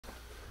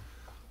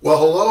Well,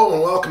 hello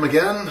and welcome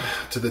again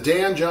to the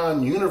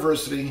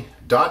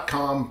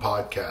danjohnuniversity.com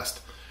podcast.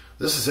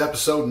 This is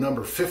episode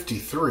number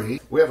 53.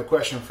 We have a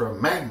question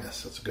from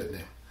Magnus. That's a good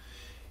name.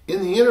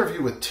 In the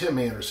interview with Tim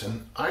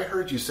Anderson, I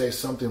heard you say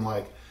something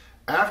like,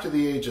 after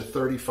the age of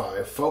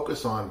 35,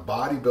 focus on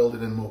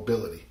bodybuilding and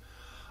mobility.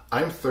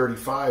 I'm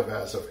 35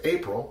 as of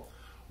April.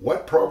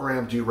 What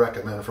program do you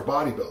recommend for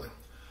bodybuilding?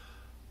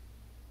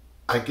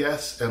 I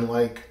guess, and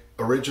like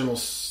original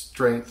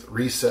strength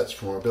resets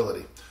for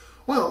mobility.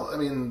 Well, I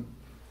mean,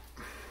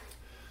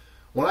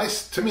 when I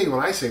say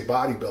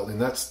bodybuilding,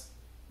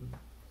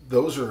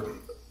 those are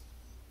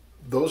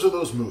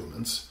those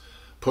movements,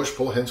 push,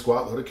 pull, hinge,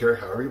 squat, loaded carry,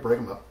 however you break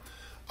them up,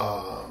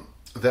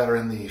 that are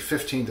in the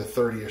 15 to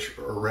 30-ish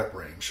rep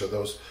range. So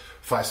those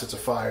 5 sets of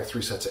 5,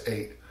 3 sets of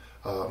 8.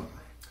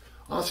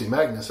 Honestly,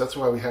 Magnus, that's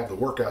why we have the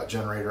workout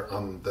generator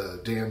on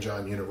the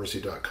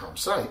danjohnuniversity.com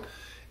site.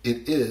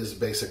 It is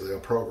basically a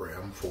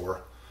program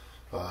for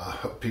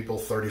people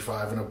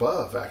 35 and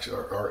above, actually,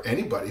 or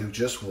anybody who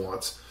just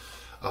wants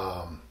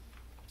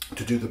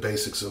to do the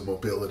basics of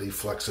mobility,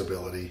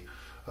 flexibility,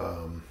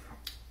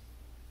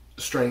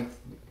 strength,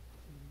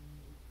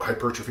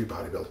 hypertrophy,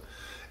 bodybuilding,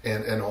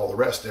 and all the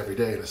rest every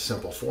day in a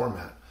simple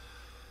format.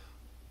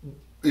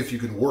 If you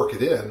can work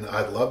it in,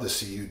 I'd love to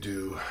see you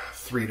do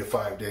 3 to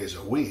 5 days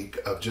a week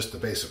of just the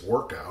basic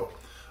workout.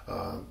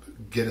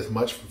 Get as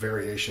much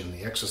variation in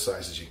the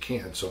exercise as you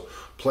can. So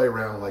play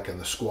around like in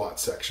the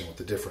squat section with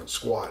the different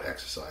squat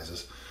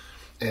exercises,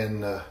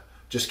 and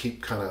just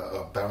keep kind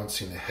of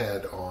bouncing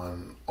ahead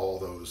on all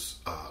those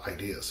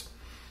ideas.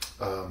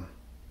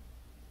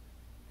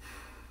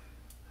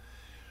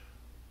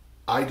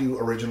 I do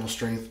original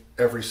strength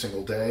every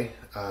single day,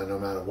 no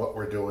matter what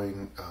we're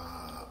doing.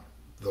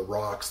 The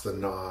rocks, the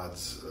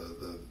nods,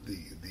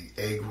 the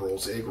egg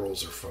rolls. Egg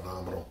rolls are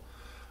phenomenal.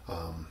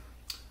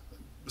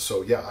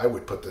 So yeah, I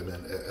would put them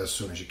in as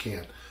soon as you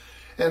can.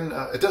 And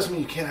it doesn't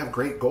mean you can't have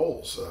great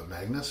goals,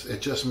 Magnus. It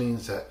just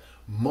means that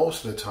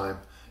most of the time,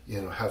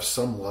 have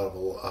some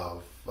level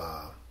of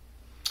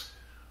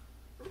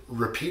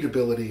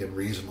repeatability and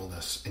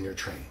reasonableness in your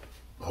training.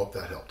 I hope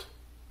that helped.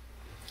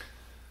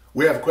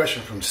 We have a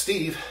question from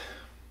Steve.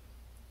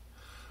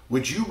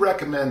 Would you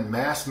recommend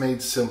Mass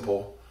Made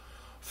Simple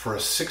for a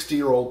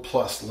 60-year-old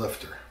plus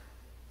lifter?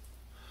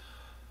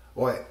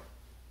 Boy,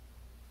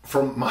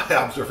 from my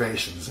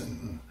observations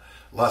in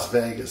Las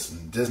Vegas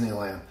and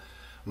Disneyland,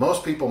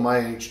 most people my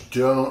age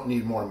don't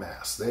need more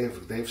mass.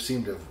 They've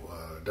seemed to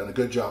have done a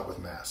good job with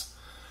mass.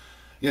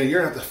 You're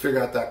going to have to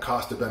figure out that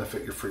cost to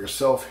benefit for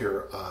yourself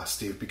here,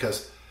 Steve,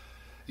 because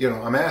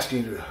I'm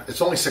asking you to,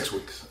 it's only 6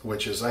 weeks,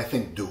 which is, I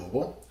think,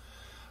 doable.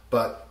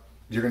 But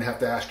you're going to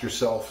have to ask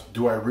yourself,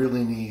 do I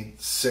really need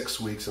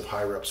 6 weeks of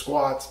high rep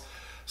squats,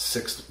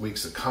 6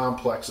 weeks of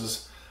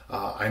complexes?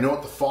 I know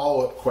what the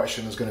follow-up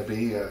question is going to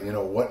be,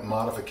 what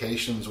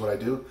modifications would I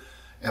do?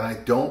 And I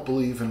don't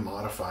believe in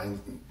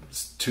modifying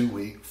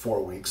 2-week,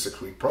 4-week,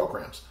 6-week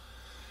programs.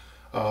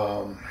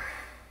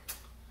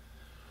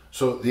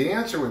 So the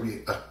answer would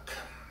be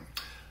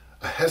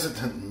a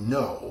hesitant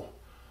no,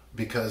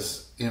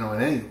 because, in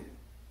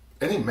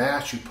any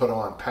mass you put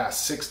on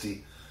past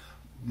 60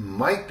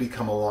 might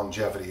become a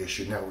longevity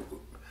issue. Now,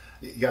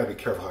 you got to be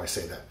careful how I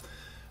say that.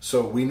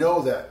 So we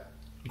know that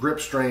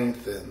grip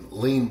strength and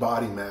lean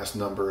body mass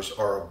numbers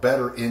are a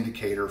better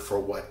indicator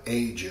for what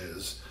age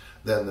is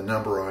than the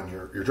number on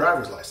your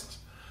driver's license.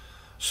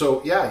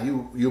 So yeah,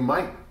 you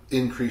might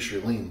increase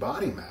your lean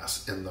body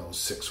mass in those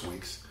 6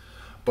 weeks,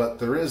 but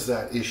there is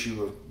that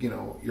issue of,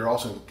 you're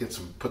also going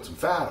to put some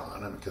fat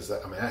on them, because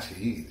I'm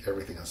asking you to eat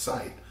everything in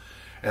sight.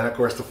 And of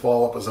course the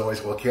follow-up is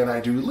always, well, can I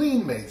do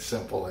lean made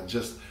simple and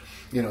just,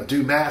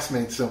 do mass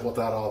made simple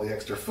without all the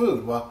extra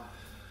food? Well,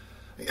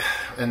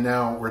 and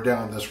now we're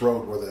down this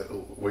road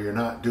where you're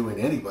not doing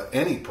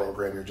any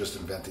program, you're just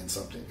inventing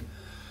something.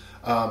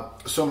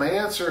 So my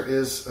answer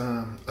is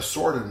a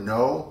sort of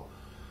no,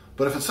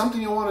 but if it's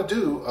something you want to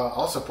do,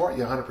 I'll support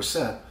you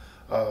 100%.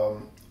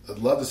 I'd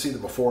love to see the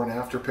before and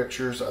after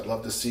pictures. I'd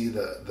love to see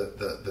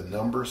the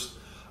numbers,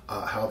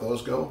 how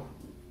those go.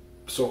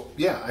 So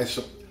yeah, I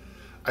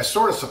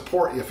sort of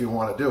support you if you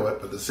want to do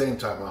it, but at the same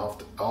time, I'll have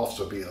to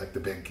also be like the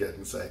big kid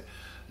and say,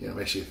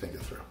 make sure you think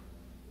it through.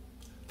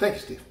 Thank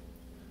you, Steve.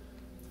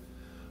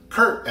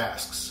 Kurt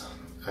asks,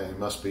 it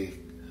must be,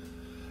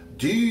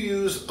 do you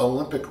use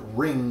Olympic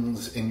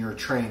rings in your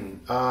training?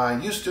 I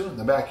used to, in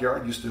the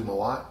backyard, used to do them a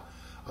lot.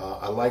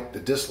 I like the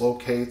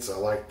dislocates. I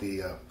like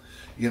the,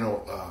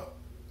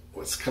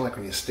 it's kind of like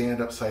when you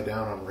stand upside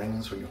down on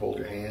rings when you hold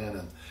your hand,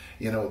 and,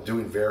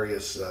 doing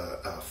various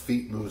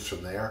feet moves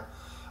from there.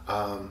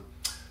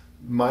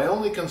 My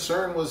only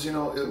concern was,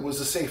 it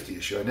was a safety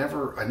issue. I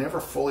never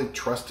fully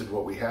trusted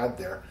what we had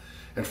there.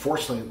 And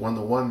fortunately, when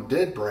the one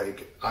did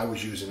break, I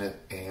was using it,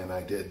 and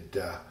I did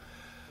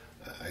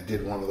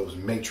one of those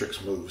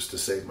matrix moves to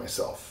save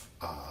myself.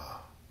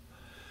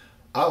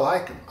 I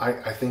like them.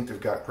 I think they've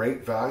got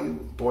great value.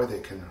 Boy, they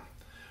can,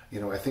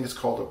 I think it's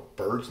called a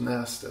bird's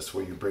nest. That's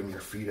where you bring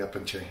your feet up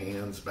into your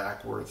hands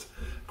backwards.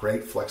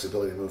 Great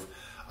flexibility move.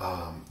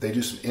 They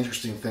do some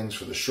interesting things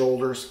for the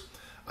shoulders.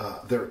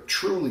 They're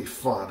truly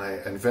fun.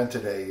 I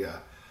invented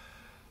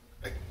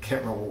I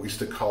can't remember what we used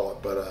to call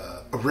it, but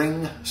a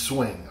ring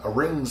swing.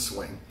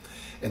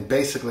 And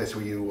basically it's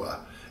where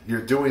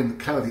you're doing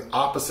kind of the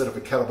opposite of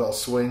a kettlebell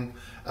swing,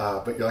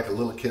 but you're like a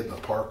little kid in the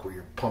park where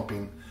you're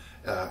pumping.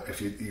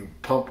 If you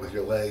pump with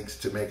your legs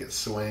to make it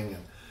swing,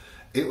 and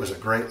it was a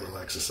great little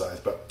exercise.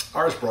 But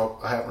ours broke.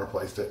 I haven't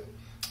replaced it,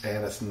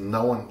 and it's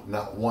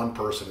not one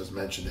person has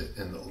mentioned it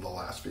in the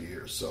last few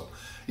years. So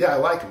yeah, I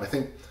like them.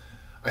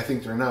 I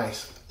think they're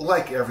nice.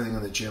 Like everything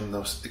in the gym,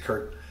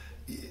 Kurt,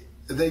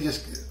 they're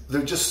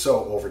just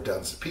so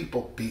overdone. So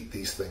people beat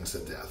these things to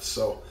death.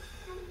 So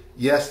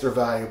yes, they're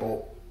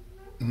valuable.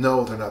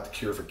 No, they're not the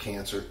cure for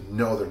cancer.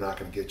 No, they're not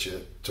going to get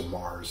you to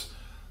Mars.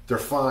 They're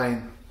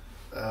fine.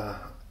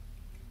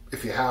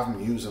 If you have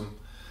them, use them.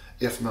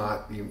 If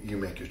not, you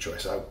make your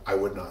choice. I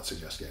would not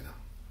suggest getting them.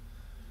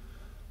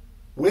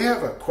 We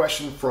have a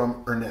question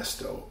from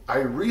Ernesto. I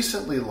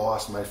recently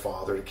lost my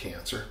father to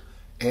cancer,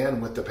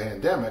 and with the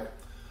pandemic,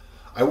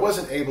 I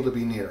wasn't able to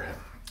be near him.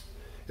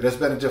 It has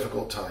been a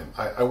difficult time.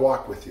 I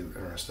walk with you,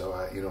 Ernesto.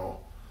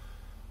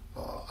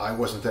 I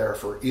wasn't there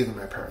for either of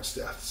my parents'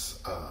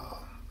 deaths,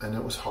 and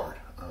it was hard.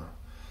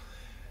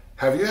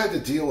 Have you had to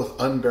deal with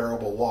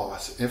unbearable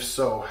loss? If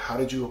so, how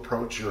did you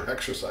approach your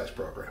exercise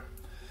program?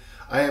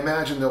 I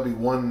imagine there'll be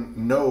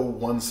no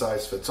one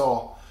size fits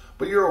all,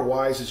 but you're as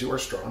wise as you are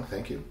strong.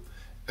 Thank you.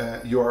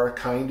 You are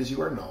kind as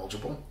you are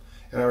knowledgeable,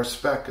 and I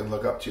respect and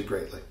look up to you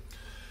greatly.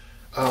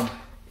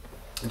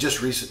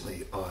 Just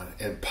recently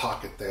in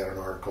Pocket, they had an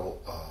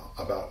article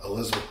about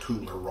Elizabeth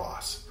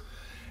Kubler-Ross.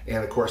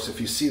 And of course,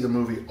 if you see the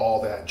movie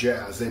All That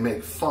Jazz, they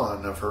make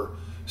fun of her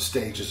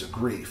stages of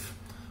grief.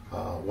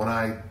 When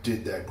I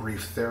did that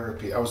grief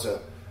therapy,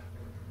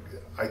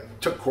 I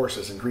took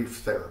courses in grief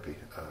therapy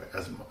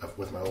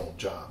with my old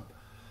job.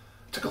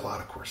 I took a lot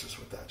of courses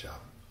with that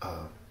job.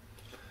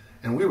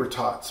 And we were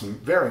taught some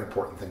very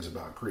important things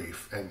about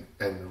grief.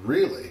 And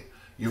really,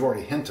 you've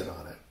already hinted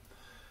on it.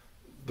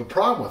 The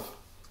problem with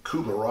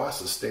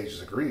Kubler-Ross's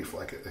stages of grief,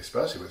 like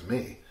especially with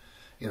me,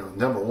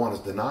 number one is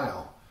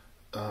denial.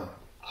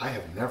 I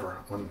have never,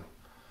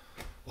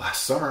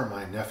 last summer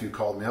my nephew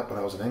called me up when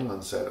I was in England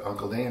and said,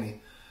 Uncle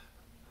Danny,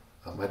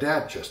 my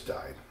dad just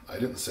died. I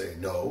didn't say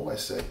no. I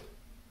said,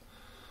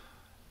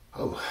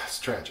 oh, it's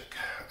tragic.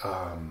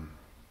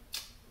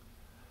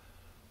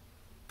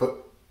 But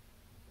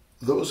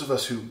those of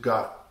us who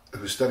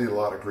studied a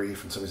lot of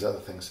grief and some of these other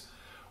things,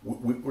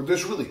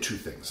 there's really two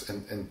things.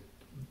 And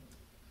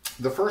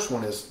the first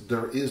one is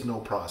there is no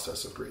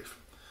process of grief.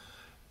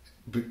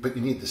 But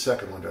you need the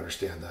second one to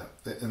understand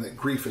that. And that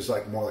grief is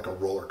more like a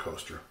roller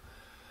coaster.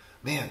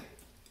 Man,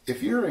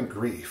 if you're in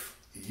grief,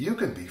 you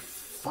can be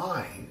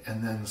fine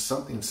and then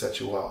something sets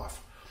you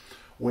off.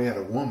 We had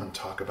a woman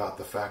talk about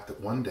the fact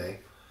that one day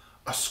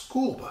a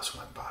school bus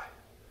went by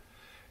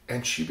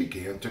and she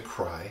began to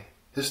cry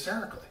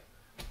hysterically.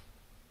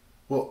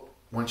 Well,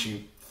 when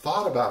she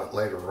thought about it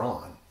later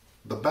on,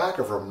 the back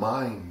of her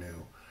mind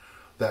knew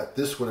that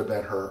this would have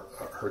been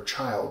her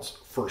child's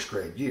first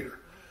grade year,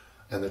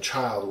 and the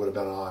child would have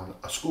been on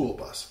a school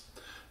bus.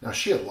 Now,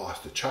 she had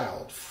lost a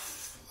child,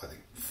 I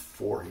think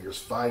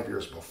 5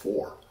 years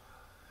before,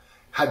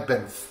 had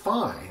been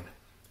fine,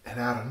 and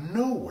out of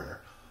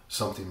nowhere,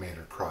 something made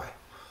her cry.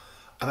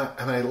 And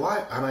I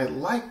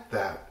like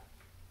that.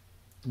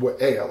 Well,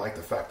 I like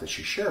the fact that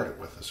she shared it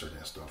with us,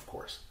 Ernesto, of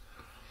course.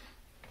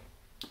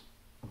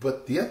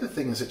 But the other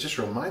thing is, it just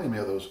reminded me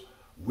of those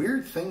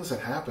weird things that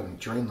happen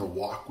during the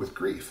walk with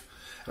grief.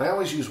 And I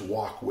always use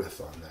walk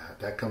with on that.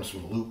 That comes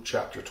from Luke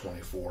chapter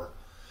 24,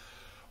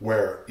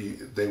 where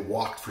they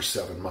walked for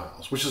 7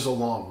 miles, which is a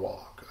long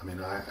walk. I mean,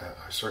 I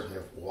certainly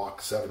have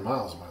walked 7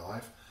 miles in my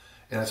life,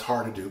 and it's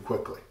hard to do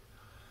quickly.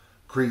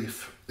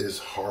 Grief is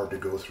hard to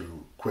go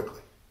through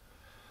quickly.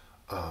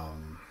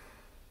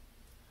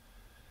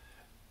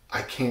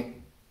 I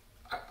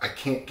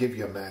can't give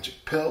you a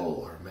magic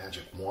pill or a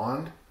magic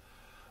wand.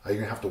 You're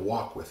going to have to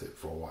walk with it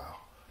for a while.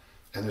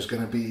 And there's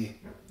going to be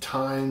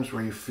times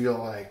where you feel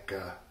like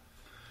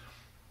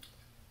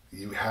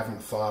you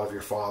haven't thought of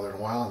your father in a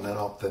while, and then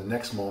the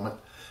next moment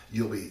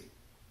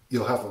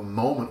you'll have a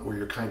moment where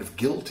you're kind of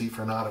guilty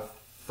for not have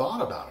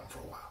thought about him for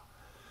a while.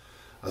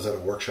 I was at a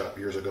workshop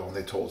years ago, and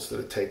they told us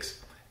that it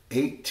takes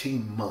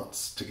 18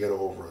 months to get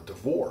over a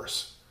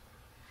divorce,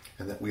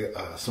 and that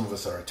some of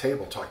us at our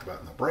table talked about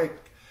in the break,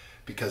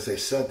 because they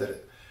said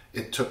that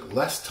it took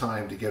less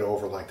time to get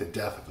over the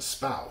death of a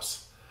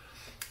spouse.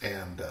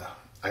 And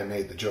I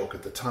made the joke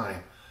at the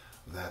time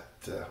that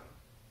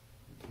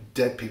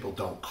dead people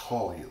don't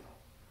call you.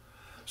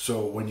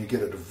 So when you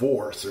get a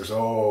divorce, there's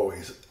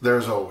always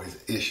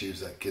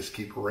issues that just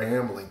keep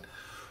rambling.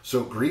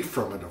 So grief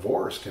from a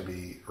divorce can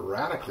be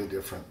radically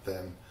different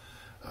than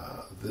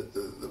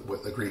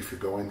the grief you're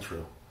going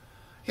through.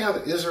 Yeah,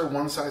 is there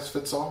one size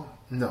fits all?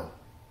 No.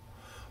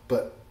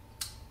 But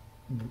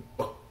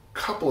a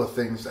couple of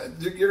things that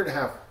you're going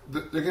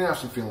to have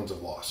some feelings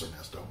of loss,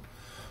 Ernesto.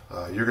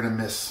 You're going to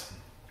miss,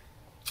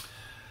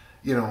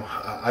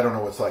 I don't know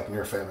what it's like in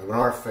your family, but in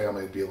our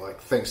family it'd be like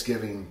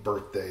Thanksgiving,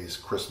 birthdays,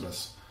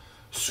 Christmas,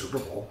 Super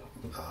Bowl,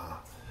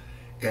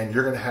 and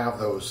you're going to have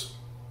those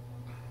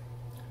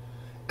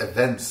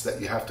events that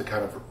you have to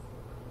kind of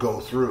go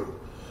through.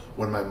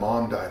 When my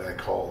mom died, I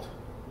called,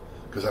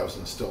 because I was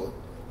still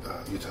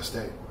at Utah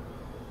State.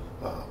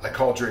 I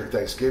called during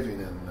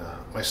Thanksgiving, and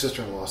my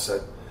sister-in-law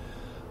said,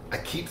 I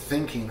keep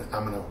thinking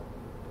I'm going to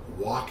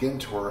walk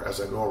into her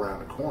as I go around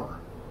the corner.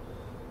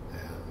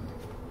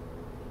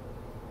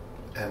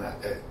 And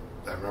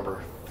I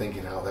remember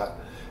thinking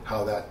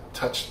how that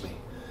touched me.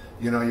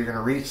 You're going to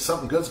reach,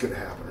 something good's going to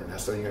happen,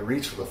 Ernesto. You're going to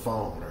reach for the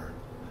phone,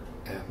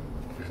 and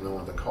there's no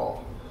one to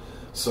call.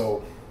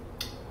 So,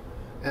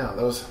 yeah,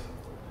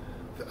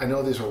 I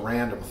know these are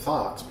random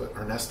thoughts, but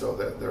Ernesto,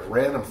 they're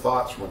random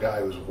thoughts from a guy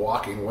who's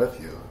walking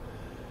with you.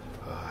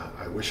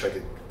 I wish I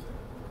could,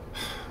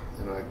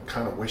 I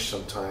kind of wish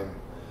sometime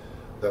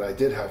that I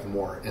did have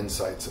more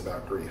insights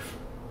about grief.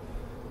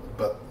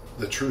 But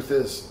the truth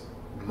is,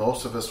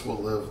 most of us will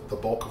live the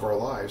bulk of our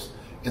lives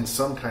in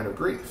some kind of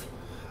grief.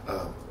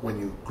 When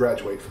you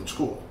graduate from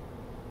school,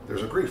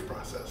 there's a grief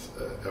process.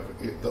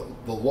 The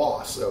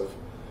loss of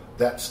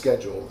that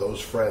schedule, those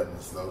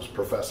friends, those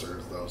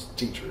professors, those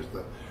teachers,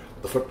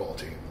 the football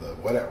team, the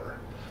whatever.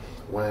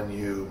 When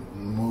you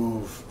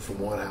move from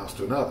one house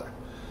to another.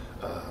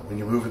 When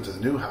you move into the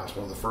new house,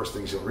 one of the first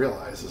things you'll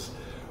realize is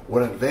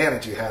what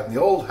advantage you had in the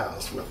old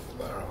house with,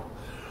 I don't know.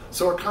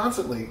 So we're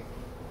constantly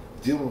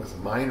dealing with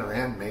minor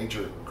and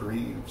major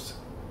griefs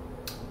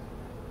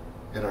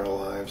in our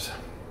lives.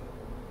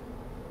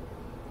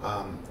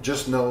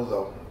 Just know,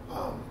 though,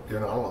 you're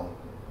not alone.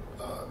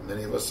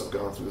 Many of us have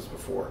gone through this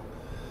before.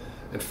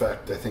 In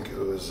fact, I think it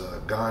was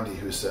Gandhi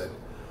who said,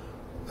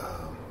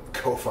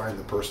 go find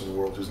the person in the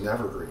world who's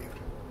never grieved,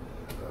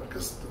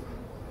 because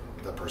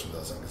that person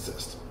doesn't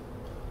exist.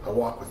 I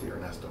walk with you,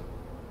 Ernesto.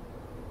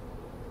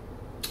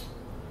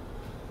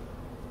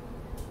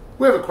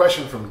 We have a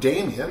question from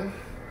Damien.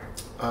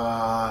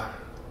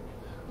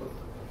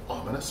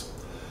 Ominous.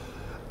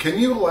 Can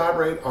you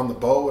elaborate on the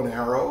bow and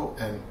arrow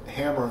and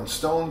hammer and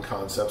stone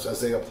concepts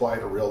as they apply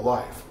to real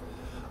life?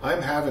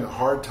 I'm having a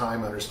hard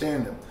time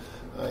understanding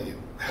them.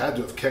 You had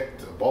to have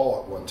kicked a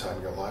ball at one time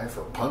in your life,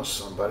 or punched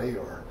somebody,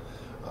 or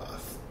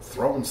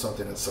thrown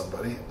something at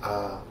somebody.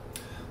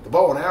 The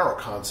bow and arrow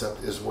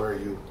concept is where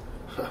you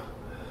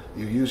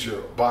use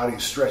your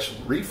body's stretch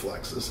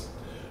reflexes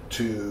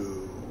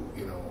to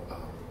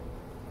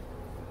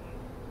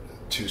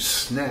to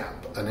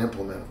snap an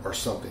implement or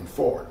something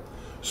forward.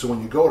 So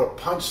when you go to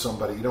punch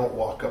somebody, you don't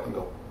walk up and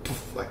go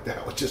poof like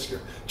that with just your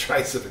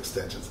tricep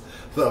extensions.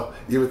 So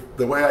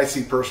the way I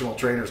see personal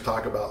trainers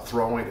talk about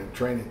throwing and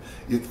training,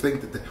 you'd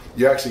think that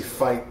you actually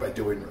fight by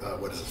doing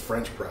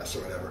French press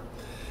or whatever.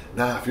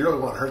 Now, if you really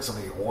want to hurt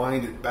something, you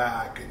wind it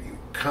back and you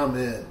come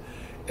in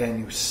and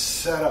you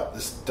set up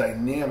this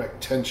dynamic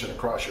tension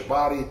across your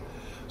body,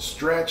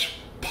 stretch,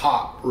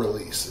 pop,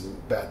 release,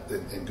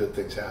 and good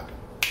things happen.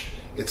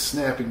 It's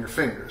snapping your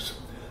fingers.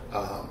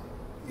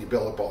 You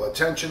build up all that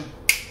tension,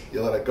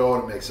 you let it go,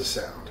 and it makes a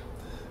sound.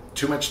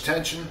 Too much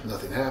tension,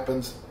 nothing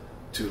happens.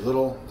 Too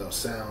little, no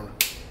sound.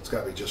 It's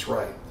got to be just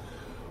right.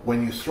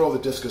 When you throw the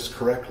discus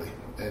correctly,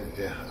 and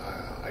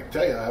I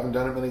tell you, I haven't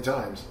done it many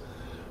times,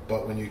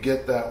 but when you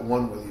get that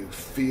one where you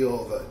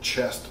feel the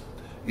chest,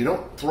 you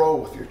don't throw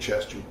with your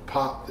chest, you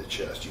pop the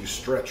chest, you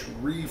stretch,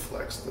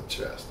 reflex the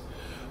chest.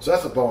 So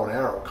that's a bow and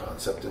arrow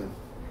concept, and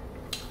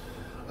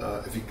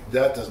if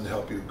that doesn't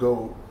help you,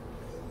 go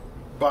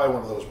buy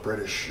one of those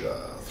British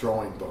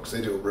throwing books.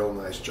 They do a real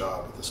nice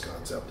job with this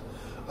concept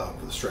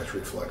of the stretch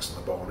reflex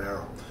and the bow and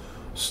arrow.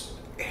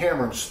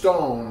 Hammer and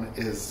stone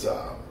is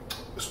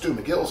Stu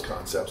McGill's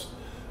concepts,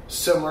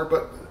 similar,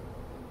 but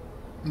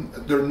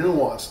there are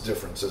nuanced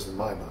differences in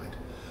my mind.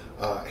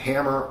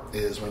 Hammer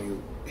is when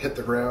you hit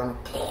the ground,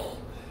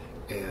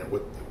 and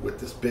with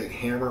this big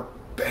hammer,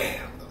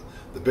 bam!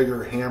 The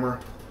bigger hammer,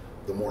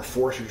 the more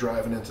force you're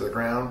driving into the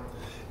ground,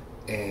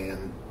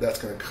 and that's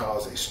going to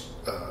cause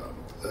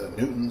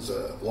Newton's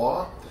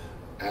law,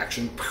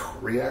 action,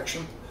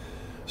 reaction.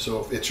 So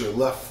if it's your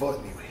left foot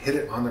and you hit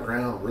it on the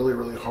ground really,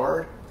 really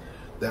hard,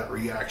 that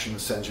reaction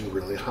sends you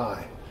really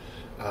high.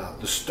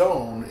 The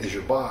stone is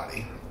your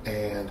body,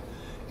 and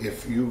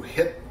if you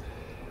hit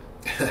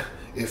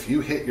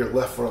your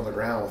left foot on the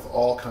ground with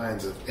all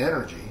kinds of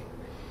energy,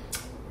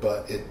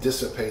 but it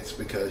dissipates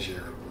because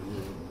you're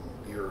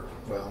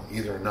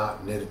either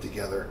not knitted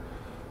together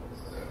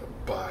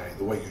by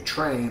the way you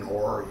train,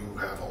 or you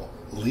have a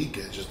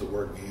leakage, is the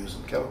word we use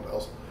in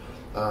kettlebells.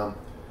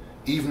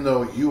 Even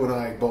though you and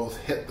I both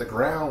hit the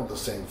ground with the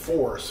same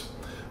force,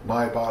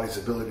 my body's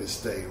ability to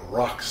stay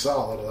rock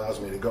solid allows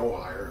me to go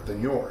higher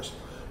than yours.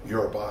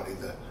 Your body,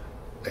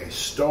 a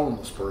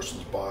stoneless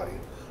person's body,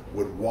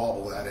 would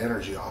wobble that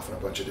energy off in a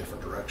bunch of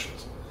different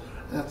directions.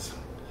 That's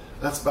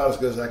about as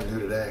good as I can do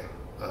today.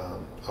 I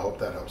hope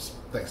that helps.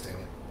 Thanks,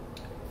 Damien.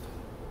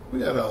 We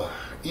got an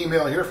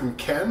email here from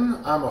Ken.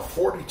 I'm a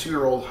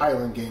 42-year-old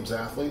Highland Games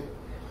athlete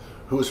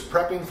who is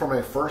prepping for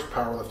my first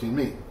powerlifting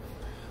meet.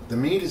 The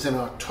meet is in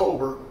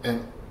October,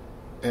 and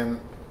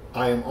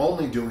I am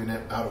only doing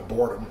it out of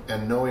boredom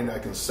and knowing I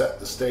can set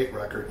the state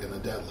record in the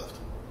deadlift.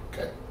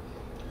 Okay.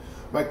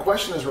 My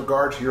question is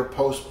regard to your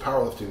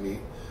post-powerlifting meet,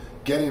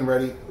 getting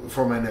ready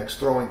for my next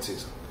throwing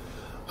season.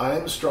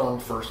 I'm a strong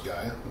first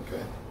guy,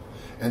 okay,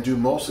 and do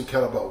mostly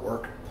kettlebell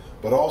work,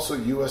 but also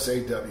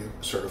USAW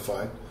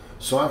certified,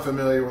 so I'm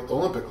familiar with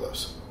Olympic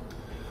lifts.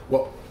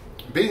 Well,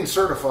 being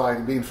certified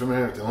and being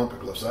familiar with the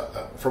Olympic lifts,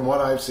 from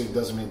what I've seen,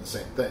 doesn't mean the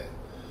same thing.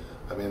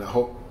 I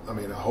hope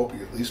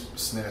you at least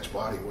snatch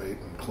body weight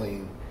and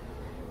clean,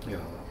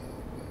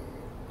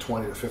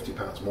 20 to 50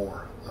 pounds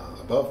more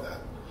above that.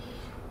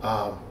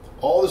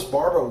 All this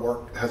barbell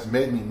work has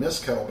made me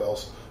miss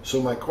kettlebells,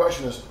 so my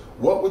question is,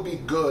 what would be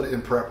good in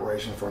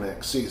preparation for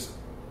next season?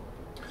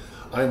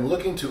 I'm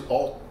looking to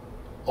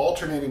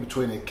alternating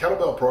between a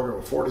kettlebell program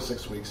of 4 to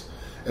 6 weeks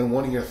and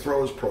one of your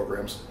throws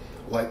programs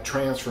like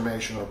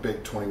Transformation or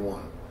Big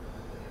 21.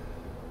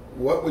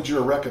 What would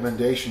your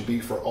recommendation be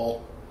for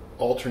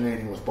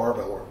alternating with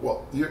barbell work?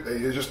 Well,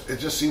 it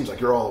just seems like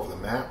you're all over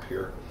the map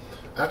here.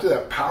 After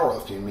that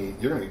powerlifting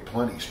meet, you're going to be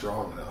plenty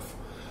strong enough.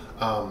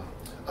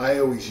 I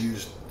always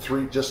used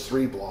just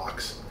three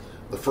blocks.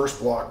 The first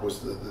block was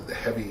the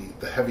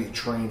heavy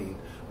training,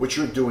 which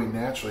you're doing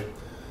naturally.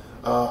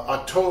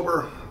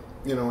 October,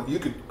 you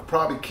could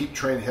probably keep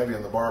training heavy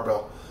on the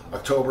barbell.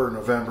 October,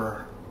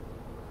 November,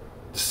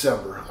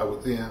 December, I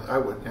would,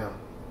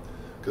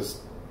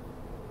 because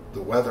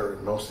the weather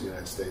in most of the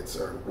United States,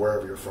 or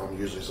wherever you're from,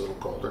 usually is a little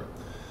colder.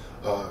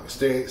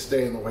 Stay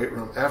in the weight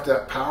room. After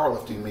that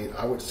powerlifting meet,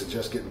 I would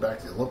suggest getting back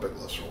to the Olympic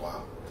lifts for a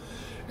while.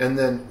 And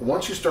then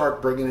once you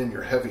start bringing in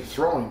your heavy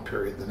throwing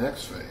period, the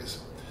next phase,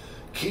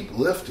 keep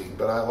lifting,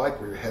 but I like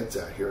where your head's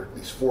at here,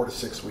 these 4 to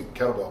 6 week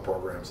kettlebell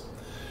programs.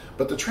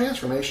 But the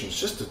transformation is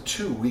just a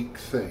 2-week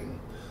thing.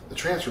 The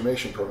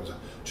transformation program is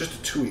just a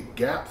 2-week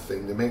gap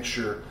thing to make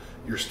sure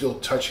you're still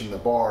touching the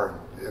bar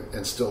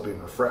and still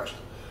being refreshed.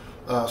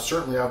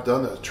 Certainly I've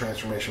done the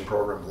transformation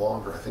program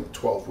longer. I think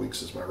 12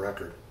 weeks is my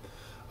record.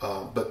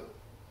 But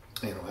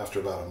after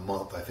about a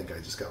month, I think I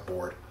just got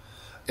bored.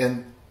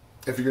 And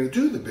if you're going to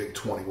do the Big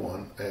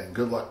 21, and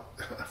good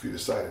luck if you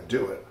decide to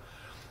do it,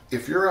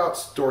 if your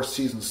outdoor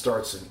season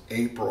starts in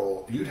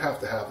April, you'd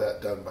have to have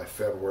that done by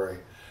February,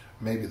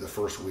 maybe the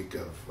first week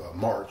of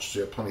March, so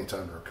you have plenty of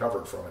time to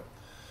recover from it.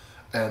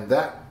 And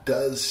that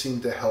does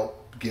seem to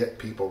help get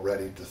people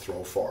ready to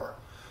throw far.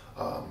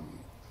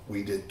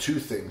 We did 2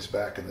 things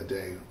back in the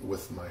day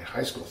with my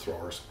high school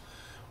throwers.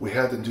 We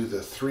had them do the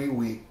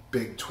 3-week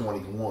Big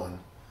 21,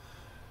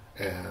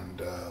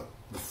 and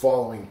the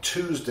following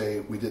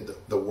Tuesday we did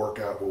the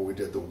workout where we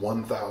did the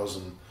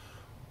 1,000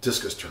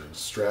 discus turns,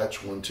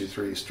 stretch 1, 2,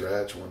 3,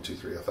 stretch 1, 2,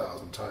 3,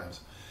 1,000 times.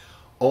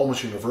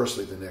 Almost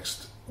universally the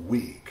next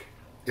week,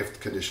 if the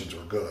conditions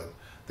were good,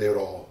 they would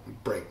all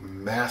break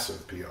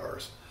massive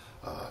PRs,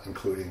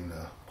 including,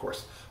 of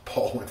course,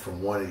 Paul went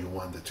from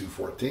 181 to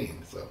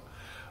 214. So,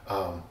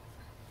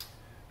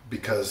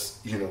 because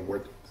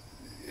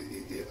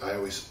I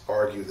always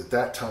argue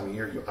that time of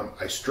year,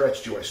 I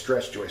stretched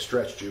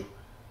you,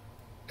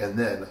 and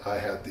then I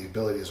had the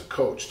ability as a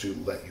coach to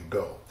let you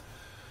go.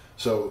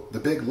 So the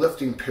big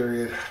lifting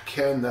period,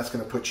 Ken, that's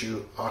going to put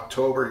you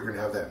October. You're going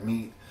to have that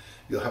meet.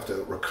 You'll have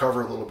to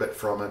recover a little bit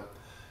from it.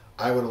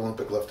 I would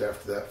Olympic lift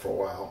after that for a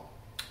while.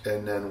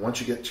 And then once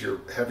you get to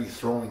your heavy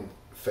throwing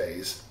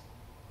phase,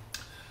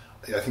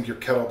 I think your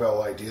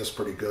kettlebell idea is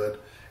pretty good.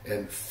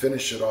 And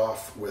finish it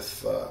off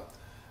with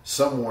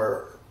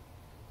somewhere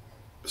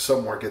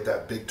get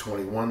that Big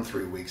 21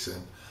 3 weeks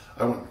in. I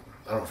don't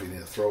know if you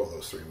need to throw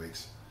those 3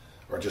 weeks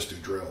or just do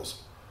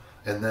drills.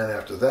 And then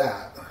after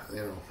that,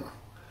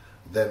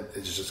 then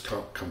it's just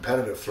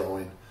competitive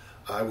throwing.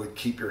 I would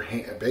keep your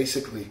hand,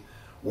 basically,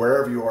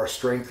 wherever you are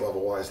strength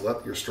level wise,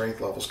 let your strength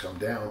levels come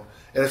down.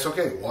 And it's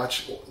okay,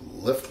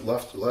 lift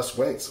less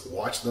weights,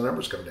 watch the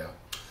numbers come down.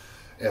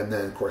 And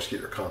then, of course, get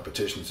your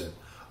competitions in.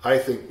 I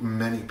think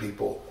many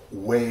people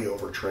way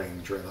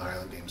overtrain during the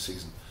Highland Games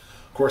season.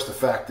 Of course, the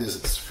fact is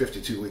it's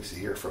 52 weeks a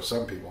year for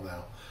some people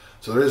now.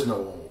 So there's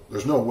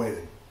no way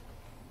to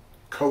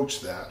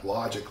coach that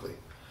logically,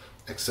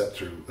 except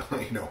through,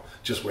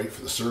 just wait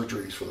for the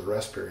surgeries for the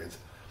rest periods.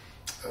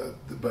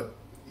 But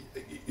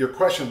your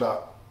question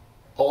about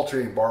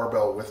alternating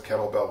barbell with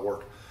kettlebell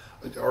work,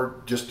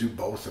 or just do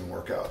both in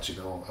workouts,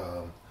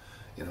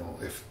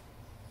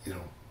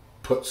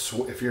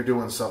 if you're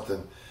doing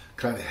something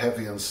kind of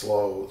heavy and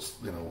slow,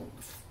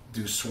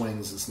 do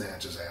swings and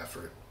snatches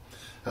after it.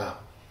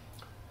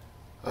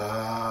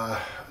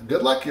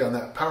 Good luck on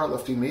that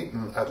powerlifting meet,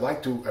 and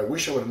I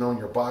wish I would have known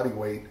your body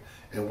weight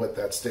and what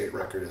that state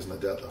record is in the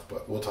deadlift,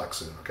 but we'll talk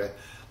soon, okay?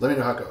 Let me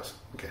know how it goes.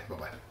 Okay,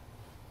 bye-bye.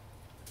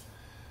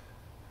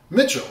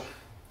 Mitchell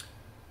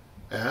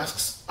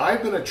asks,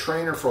 I've been a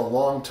trainer for a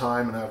long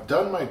time and I've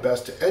done my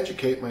best to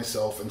educate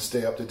myself and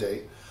stay up to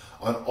date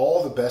on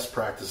all the best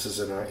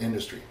practices in our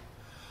industry.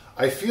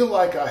 I feel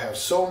like I have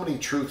so many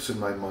truths in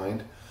my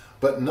mind,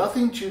 but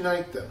nothing to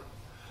unite them.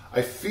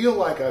 I feel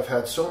like I've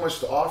had so much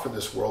to offer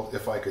this world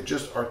if I could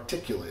just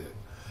articulate it.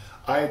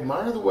 I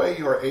admire the way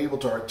you are able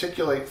to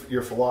articulate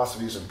your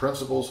philosophies and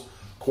principles,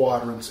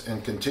 quadrants,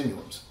 and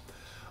continuums.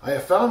 I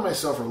have found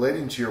myself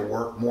relating to your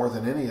work more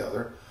than any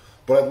other,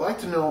 but I'd like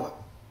to know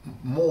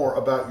more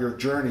about your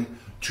journey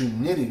to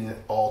knitting it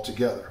all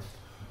together.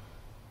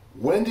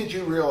 When did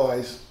you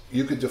realize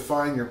you could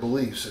define your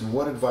beliefs, and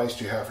what advice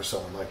do you have for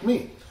someone like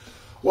me?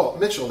 Well,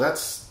 Mitchell,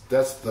 that's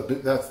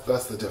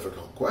the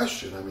difficult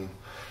question. I mean,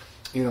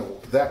 you know,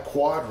 that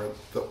quadrant,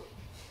 the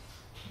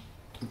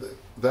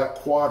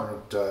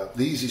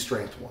easy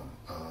strength one,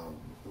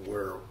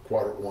 where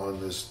quadrant 1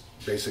 is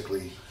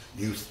basically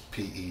youth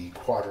PE,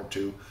 quadrant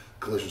 2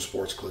 collision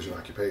sports, collision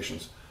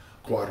occupations,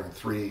 quadrant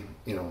 3,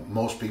 you know,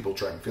 most people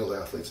track and field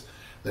athletes,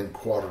 then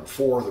quadrant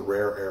 4, the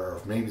rare era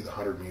of maybe the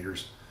 100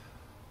 meters,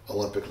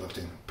 Olympic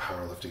lifting,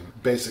 powerlifting,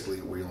 basically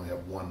where you only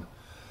have one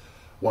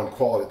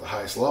quality at the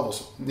highest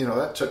levels. You know,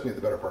 that took me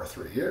the better part of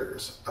 3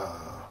 years.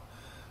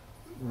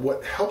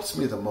 What helps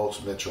me the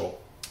most,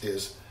 Mitchell,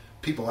 is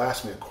people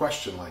ask me a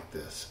question like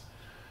this,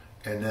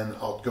 and then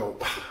I'll go,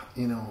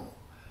 you know,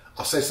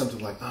 I'll say something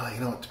like, you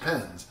know, it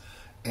depends.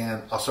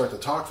 And I'll start to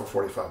talk for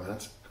 45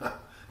 minutes,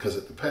 because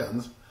it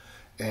depends.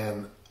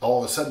 And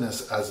all of a sudden,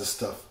 as this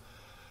stuff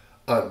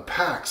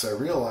unpacks, I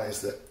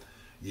realize that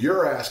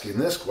you're asking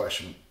this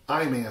question,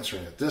 I'm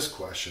answering this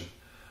question,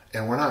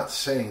 and we're not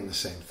saying the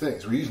same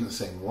things. We're using the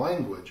same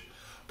language,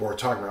 but we're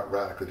talking about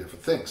radically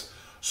different things.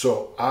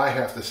 So I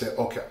have to say,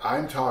 okay,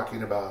 I'm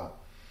talking about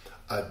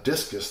a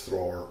discus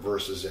thrower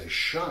versus a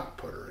shot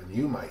putter, and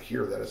you might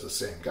hear that as the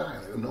same guy.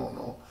 And I go,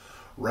 no,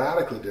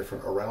 radically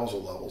different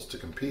arousal levels to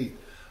compete.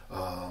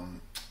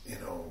 You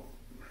know,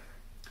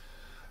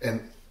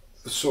 and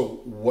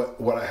so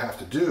what I have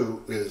to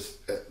do is,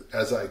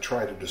 as I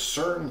try to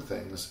discern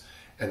things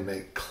and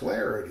make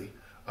clarity,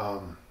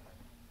 I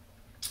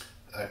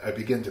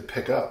begin to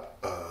pick up,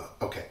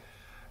 okay,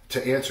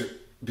 to answer,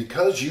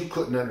 because you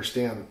couldn't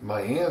understand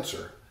my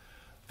answer,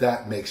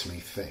 that makes me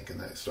think, and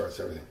that starts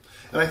everything.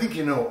 And I think,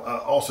 you know,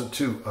 also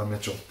too,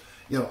 Mitchell,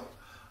 you know,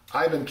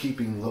 I've been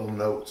keeping little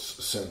notes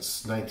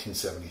since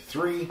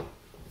 1973.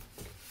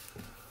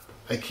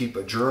 I keep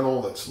a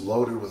journal that's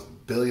loaded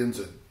with billions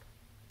of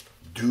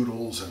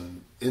doodles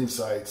and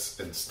insights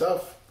and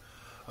stuff.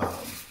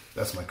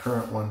 That's my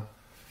current one.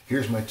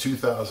 Here's my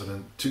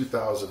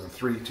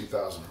 2003,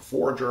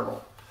 2004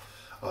 journal.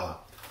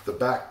 The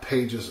back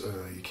pages,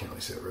 you can't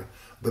really see it, right?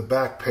 The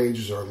back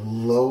pages are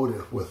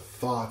loaded with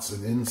thoughts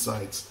and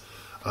insights.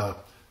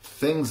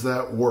 Things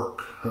that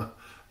work.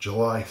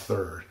 July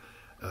 3rd.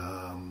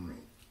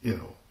 You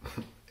know,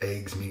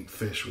 eggs, meat,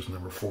 fish was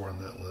number 4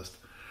 on that list.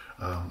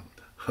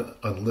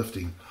 On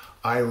lifting,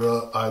 I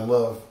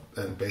love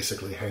and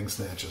basically hang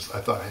snatches.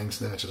 I thought hang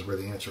snatches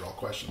really answered all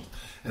questions,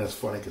 and it's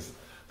funny because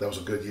that was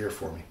a good year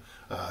for me.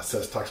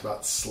 Talks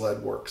about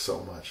sled work so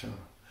much.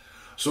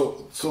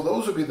 So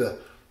those would be that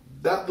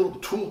little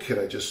toolkit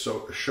I just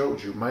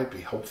showed you might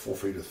be helpful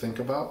for you to think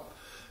about,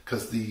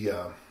 because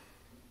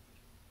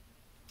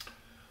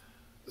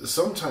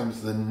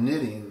sometimes the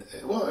knitting.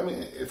 Well, I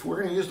mean, if we're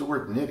going to use the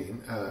word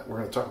knitting, we're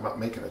going to talk about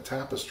making a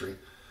tapestry.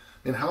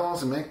 And how long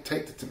does it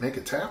take to make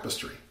a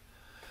tapestry?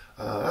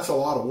 That's a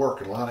lot of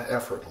work and a lot of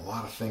effort and a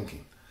lot of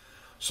thinking.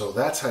 So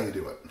that's how you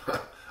do it.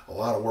 A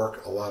lot of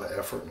work, a lot of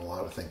effort, and a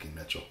lot of thinking,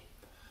 Mitchell.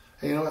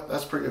 Hey, you know what?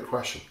 That's a pretty good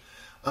question.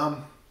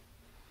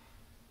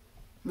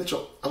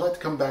 Mitchell, I'd like to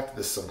come back to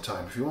this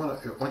sometime. If you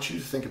want to, I want you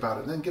to think about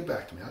it and then get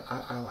back to me.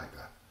 I like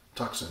that.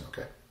 Talk soon,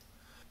 okay?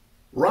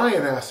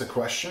 Ryan asked a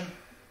question.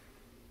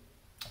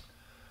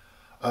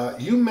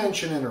 You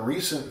mentioned in a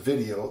recent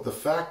video the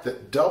fact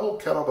that double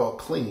kettlebell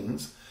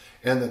cleans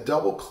and the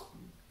double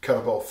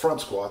kettlebell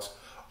front squats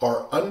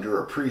are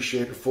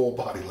underappreciated full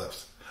body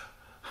lifts.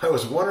 I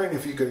was wondering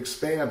if you could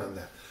expand on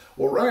that.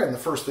 Well, Ryan, the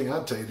first thing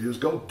I'd tell you to do is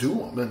go do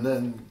them and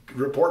then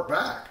report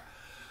back.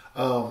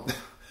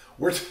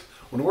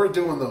 When we're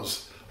doing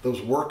those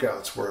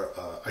workouts where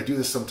I do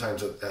this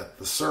sometimes at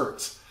the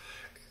certs,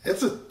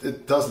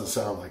 it doesn't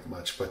sound like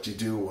much, but you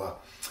do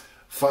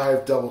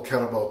 5 double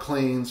kettlebell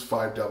cleans,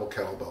 5 double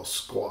kettlebell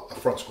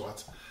front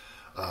squats,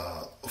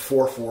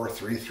 4, 4,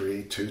 3,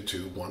 3, 2,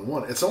 2, 1,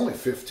 1. It's only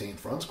 15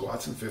 front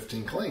squats and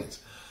 15 cleans.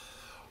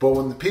 But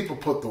when the people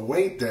put the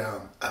weight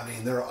down, I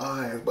mean, their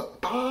eyes,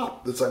 but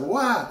pop, it's like,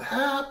 what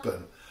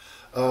happened?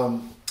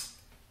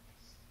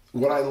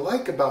 What I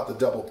like about the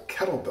double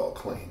kettlebell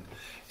clean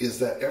is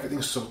that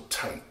everything's so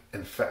tight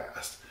and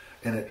fast,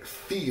 and it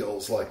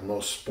feels like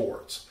most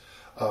sports.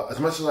 As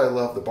much as I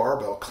love the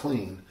barbell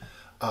clean,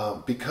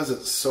 because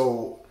it's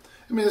so,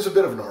 I mean, there's a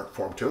bit of an art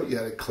form to it. You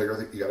got to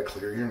clear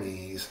your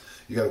knees,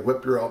 you got to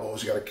whip your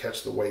elbows, you got to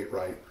catch the weight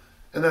right,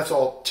 and that's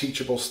all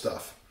teachable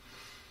stuff.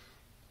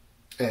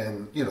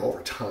 And you know,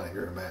 over time,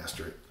 you're going to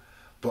master it.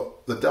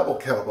 But the double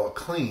kettlebell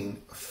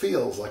clean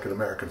feels like an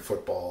American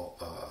football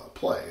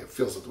play. It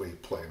feels like the way you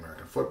play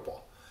American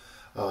football.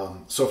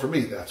 So for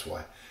me, that's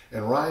why.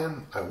 And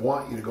Ryan, I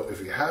want you to go.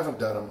 If you haven't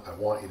done them, I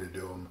want you to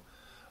do them.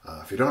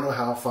 If you don't know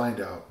how,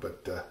 find out.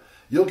 But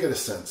you'll get a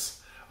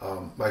sense.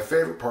 My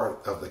favorite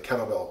part of the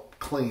kettlebell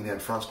clean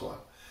and front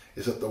squat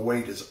is that the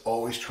weight is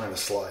always trying to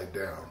slide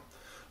down.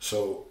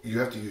 So you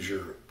have to use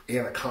your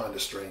anaconda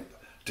strength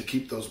to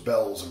keep those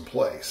bells in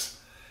place.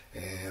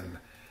 And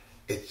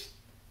it's,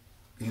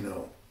 you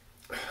know,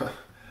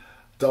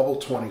 double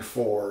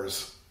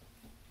 24s,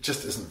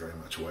 just isn't very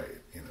much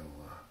weight, you know.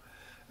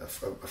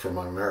 For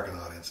my American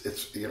audience,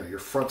 it's, you know, you're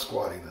front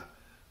squatting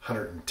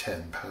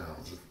 110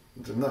 pounds.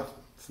 It's nothing.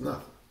 It's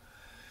nothing.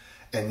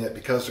 And yet,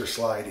 because they're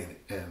sliding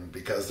and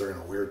because they're in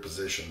a weird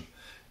position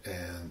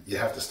and you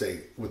have to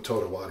stay with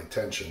total body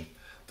tension,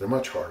 they're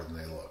much harder than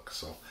they look.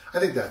 So I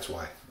think that's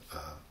why,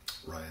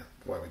 Ryan,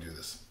 why we do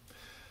this.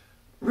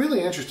 Really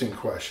interesting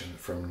question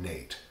from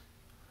Nate.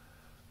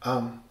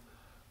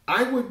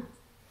 I would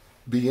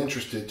be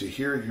interested to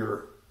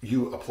hear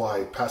you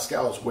apply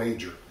Pascal's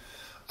wager.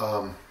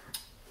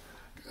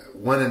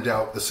 When in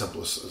doubt, the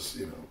simplest,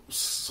 you know,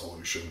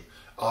 solution.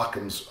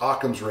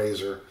 Occam's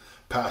razor,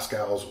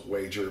 Pascal's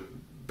wager.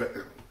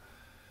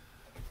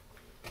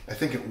 I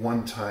think at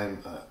one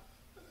time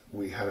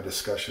we had a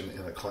discussion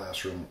in a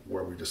classroom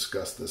where we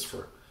discussed this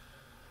for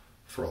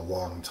a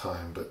long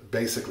time. But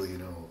basically, you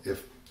know,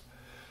 if,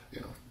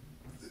 you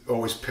know,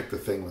 always pick the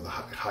thing with the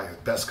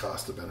highest, best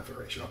cost to benefit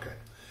ratio. Okay.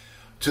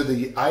 To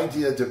the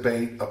idea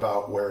debate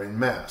about wearing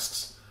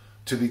masks.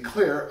 To be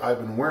clear, I've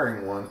been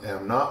wearing one and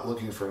I'm not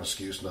looking for an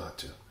excuse not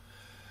to.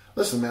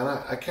 Listen, man,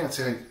 I can't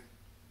say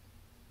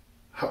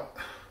how.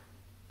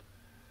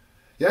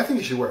 Yeah, I think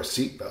you should wear a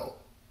seatbelt,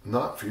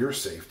 not for your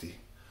safety,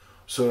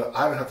 so that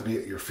I don't have to be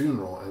at your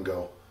funeral and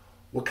go,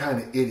 what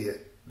kind of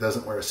idiot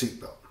doesn't wear a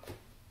seatbelt?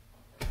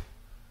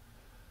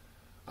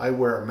 I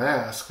wear a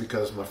mask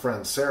because my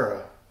friend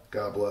Sarah,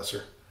 God bless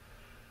her,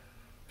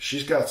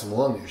 she's got some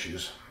lung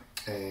issues,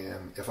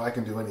 and if I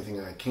can do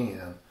anything I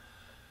can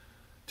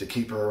to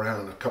keep her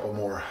around a couple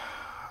more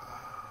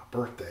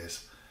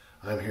birthdays,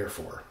 I'm here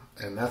for her.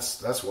 And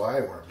that's why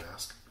I wear a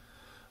mask.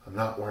 I'm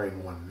not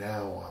wearing one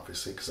now,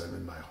 obviously, because I'm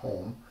in my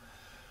home,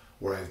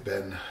 where I've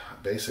been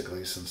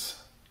basically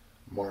since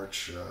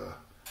March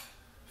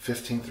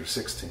 15th or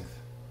 16th.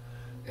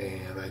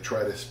 And I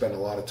try to spend a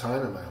lot of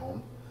time in my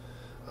home.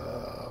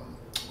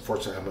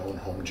 Fortunately, I have my own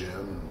home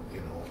gym,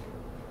 you know,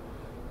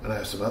 and I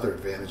have some other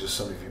advantages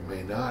some of you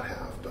may not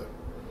have. But,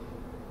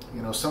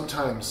 you know,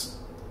 sometimes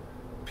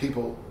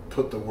people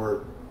put the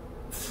word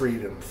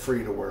freedom,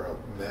 free to wear a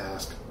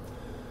mask.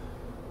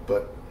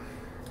 But,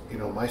 you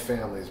know, my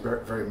family is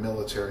very, very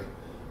military.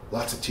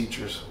 Lots of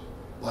teachers,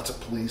 lots of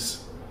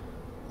police,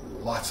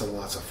 lots and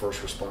lots of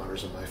first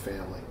responders in my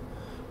family.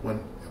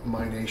 When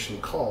my nation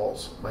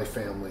calls, my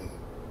family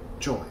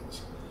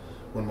joins.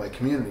 When my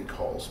community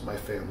calls, my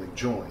family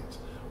joins.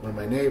 When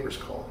my neighbors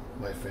call,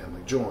 my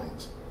family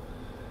joins.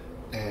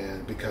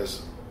 And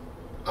because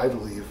I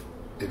believe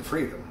in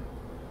freedom,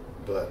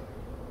 but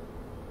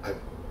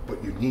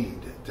what you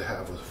need to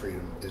have with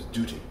freedom is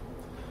duty.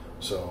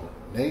 So,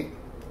 Nate,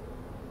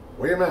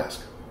 wear your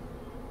mask.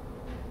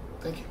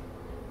 Thank you.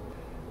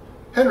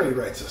 Henry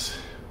writes us,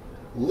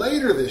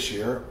 later this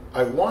year,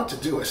 I want to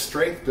do a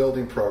strength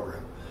building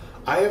program.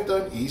 I have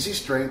done easy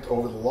strength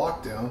over the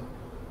lockdown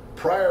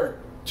prior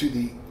to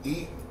the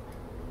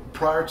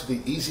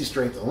easy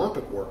strength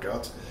Olympic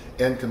workouts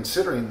and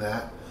considering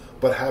that,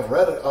 but have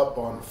read it up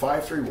on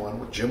 531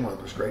 with Jim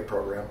Wendler's great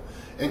program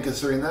and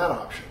considering that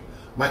option.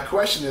 My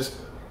question is,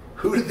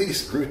 who do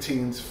these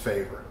routines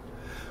favor?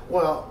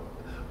 Well,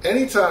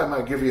 anytime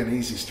I give you an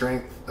easy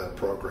strength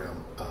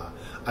program,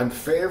 I'm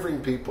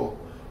favoring people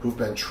who've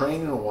been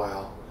training a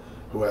while,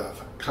 who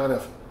have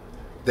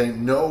they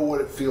know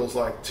what it feels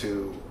like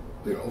to,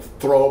 you know,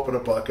 throw open a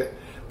bucket.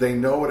 They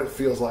know what it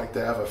feels like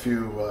to have a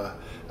few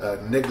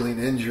niggling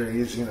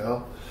injuries, you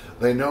know.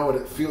 They know what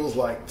it feels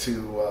like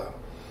to,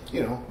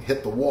 you know,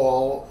 hit the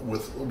wall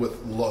with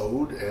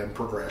load and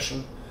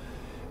progression.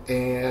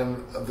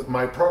 And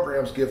my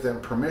programs give them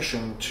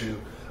permission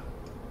to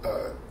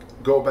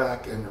go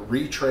back and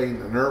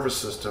retrain the nervous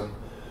system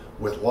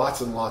with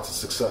lots and lots of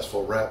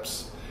successful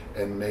reps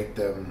and make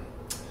them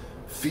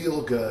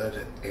feel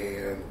good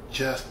and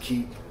just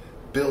keep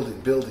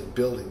building,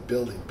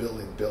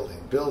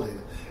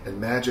 and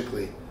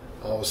magically,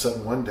 all of a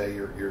sudden, one day,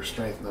 your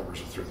strength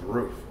numbers are through the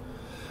roof.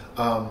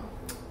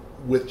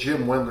 With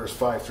Jim Wendler's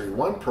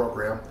 531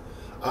 program,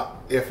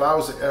 if I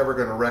was ever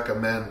going to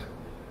recommend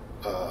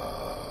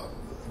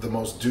the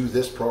most do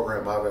this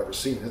program I've ever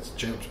seen, it's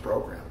Jim's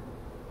program.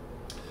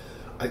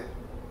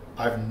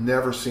 I've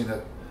never seen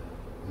it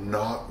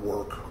not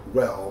work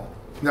well.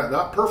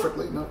 Not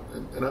perfectly, no,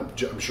 and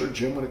I'm sure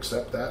Jim would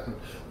accept that, and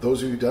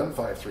those of you who've done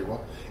 531.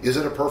 Is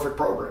it a perfect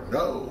program?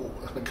 No,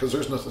 because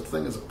there's no such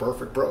thing as a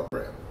perfect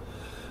program.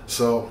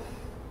 So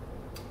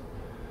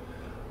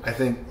I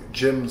think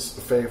Jim's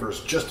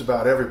favors just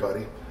about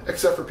everybody,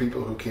 except for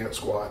people who can't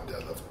squat,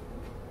 deadlift,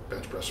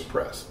 bench press, or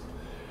press.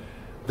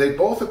 They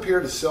both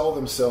appear to sell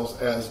themselves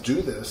as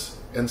do this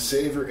and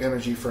save your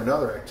energy for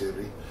another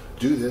activity,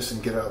 do this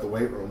and get out of the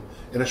weight room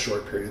in a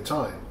short period of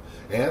time.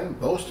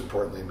 And most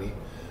importantly,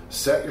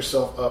 set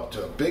yourself up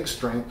to a big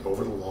strength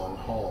over the long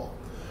haul.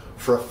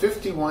 For a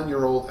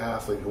 51-year-old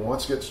athlete who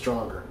wants to get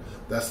stronger,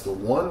 that's the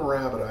one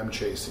rabbit I'm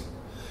chasing.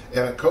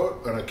 And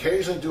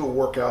occasionally do a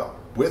workout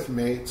with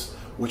mates,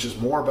 which is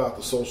more about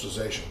the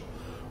socialization.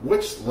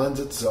 Which lends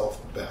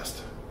itself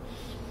best?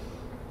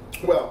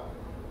 Well,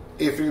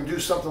 if you're going to do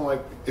something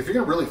like, if you're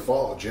going to really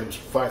follow Jim's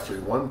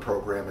 531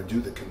 program and do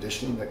the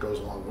conditioning that goes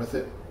along with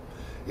it,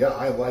 Yeah,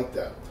 I like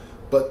that.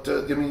 But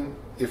I mean,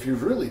 if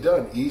you've really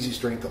done easy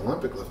strength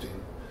Olympic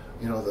lifting,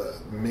 you know, the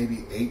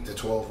maybe 8 to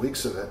 12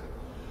 weeks of it,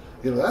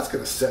 you know, that's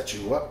going to set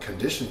you up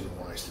conditioning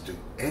wise to do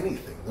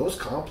anything. Those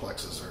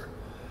complexes are,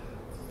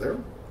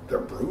 they're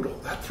brutal.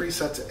 That 3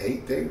 sets of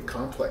 8 day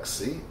complex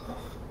C, oh,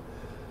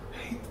 I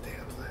hate the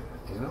damn thing,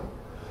 you know.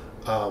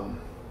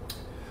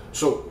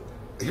 So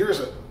here's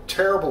a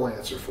terrible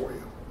answer for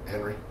you,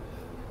 Henry.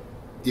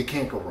 You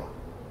can't go wrong.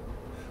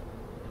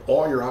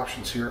 All your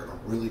options here are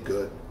really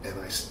good, and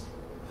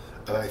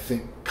I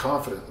think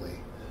confidently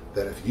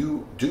that if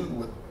you do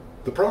with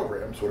the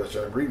programs, what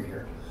I'm reading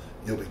here,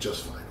 you'll be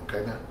just fine.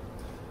 Okay, man.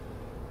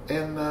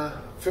 And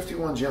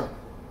 51's young.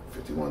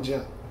 51's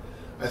young.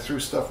 I threw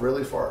stuff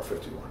really far at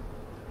 51.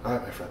 All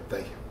right, my friend.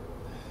 Thank you.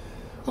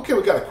 Okay,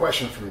 we got a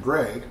question from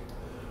Greg.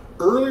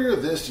 Earlier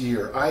this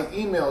year, I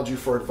emailed you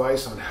for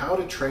advice on how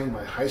to train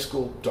my high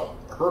school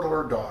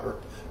hurdler daughter,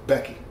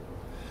 Becky.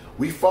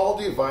 We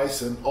followed the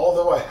advice, and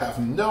although I have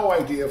no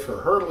idea if her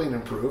hurdling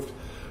improved,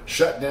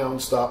 shut down,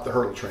 stopped the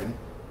hurdle training,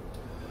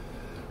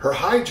 her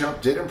high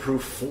jump did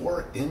improve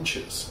 4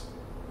 inches.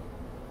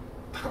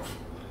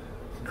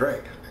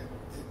 Greg,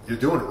 you're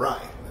doing it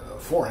right.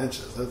 4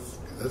 inches.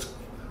 That's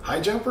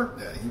high jumper?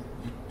 Yeah,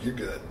 you're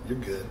good. You're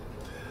good.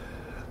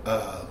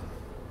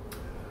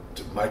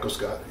 Michael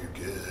Scott, you're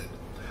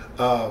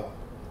good.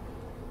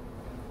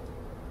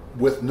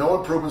 With no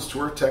improvements to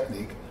her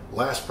technique,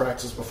 last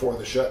practice before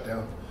the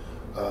shutdown,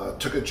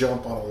 took a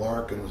jump on a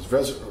lark and was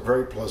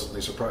very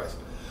pleasantly surprised.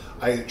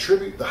 I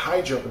attribute the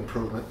high jump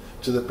improvement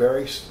to the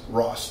Barry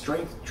Ross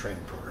strength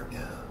training program.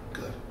 Yeah,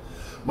 good.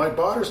 My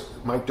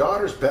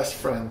daughter's best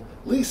friend,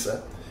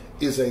 Lisa,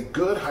 is a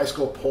good high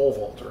school pole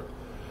vaulter.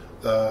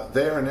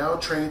 They are now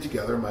training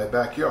together in my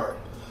backyard.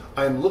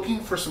 I am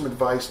looking for some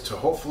advice to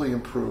hopefully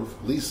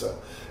improve Lisa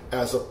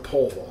as a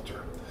pole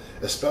vaulter,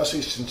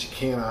 especially since she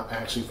cannot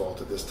actually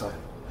vault at this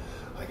time.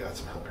 I got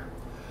some help here.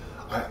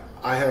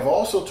 I have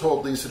also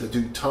told Lisa to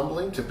do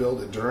tumbling to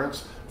build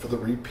endurance for the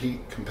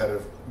repeat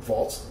competitive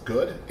vaults,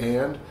 good,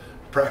 and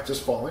practice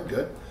falling,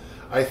 good.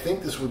 I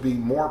think this would be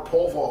more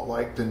pole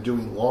vault-like than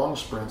doing long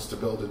sprints to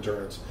build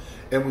endurance,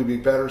 and would be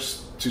better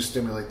to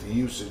stimulate the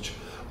usage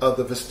of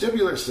the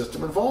vestibular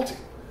system in vaulting.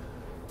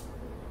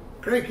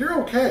 Greg, you're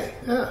okay,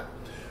 yeah.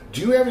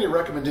 Do you have any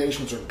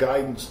recommendations or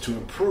guidance to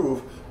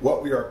improve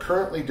what we are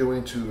currently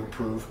doing to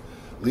improve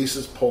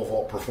Lisa's pole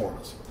vault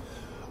performance?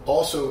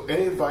 Also,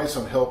 any advice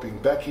on helping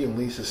Becky and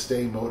Lisa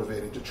stay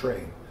motivated to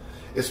train?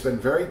 It's been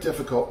very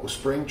difficult with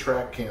spring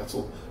track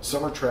canceled,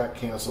 summer track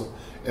canceled,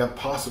 and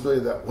possibility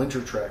that winter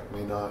track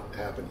may not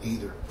happen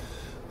either.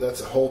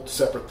 That's a whole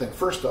separate thing.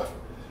 First off,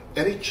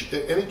 any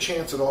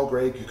chance at all,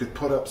 Greg, you could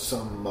put up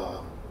some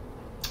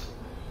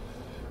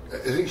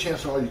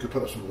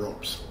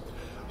ropes?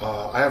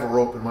 I have a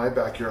rope in my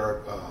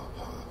backyard.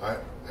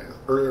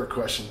 Earlier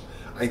question,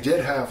 I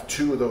did have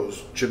 2 of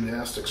those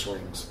gymnastic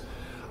swings.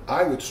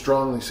 I would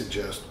strongly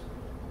suggest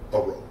a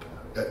rope,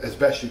 as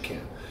best you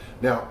can.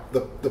 Now,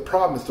 the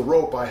problem is the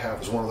rope I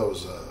have is one of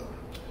those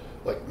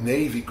like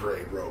Navy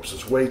grade ropes.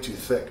 It's way too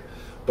thick.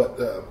 But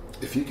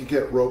if you could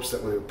get ropes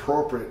that would be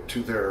appropriate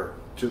to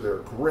their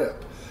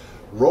grip,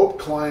 rope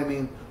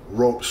climbing,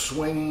 rope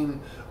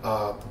swinging,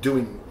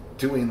 doing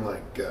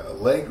like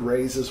leg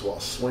raises while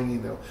swinging,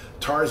 you know,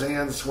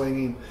 Tarzan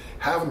swinging,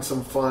 having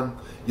some fun.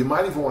 You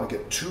might even want to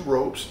get 2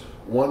 ropes,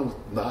 one with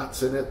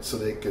knots in it so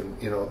they can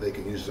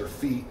use their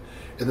feet,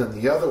 and then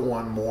the other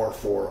one more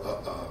for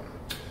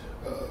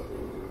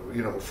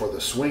for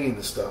the swinging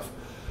and stuff.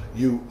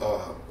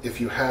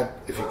 If you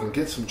can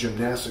get some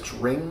gymnastics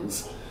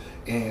rings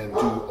and do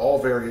all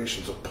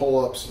variations of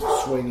pull-ups and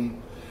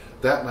swinging,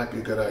 that might be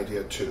a good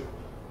idea too.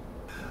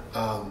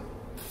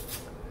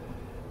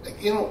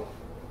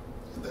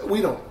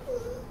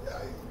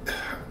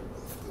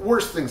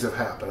 Worse things have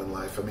happened in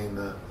life. I mean,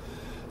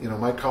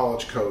 my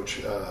college coach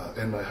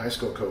and my high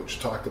school coach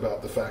talked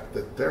about the fact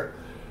that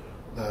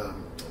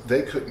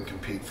they couldn't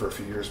compete for a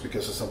few years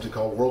because of something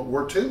called World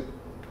War II.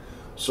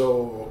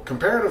 So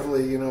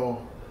comparatively, I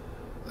don't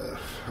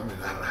know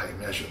how you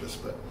measure this,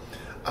 but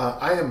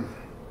I am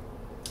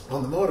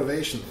on the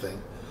motivation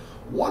thing.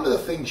 One of the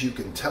things you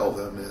can tell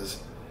them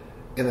is,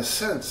 in a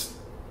sense,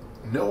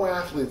 no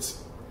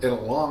athletes in a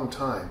long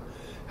time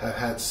have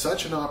had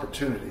such an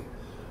opportunity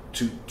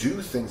to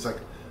do things like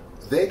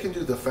they can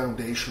do the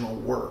foundational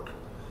work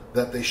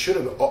that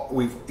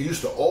we've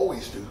used to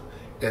always do,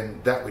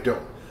 and that we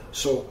don't.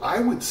 So I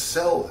would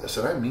sell this,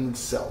 and I mean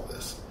sell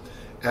this,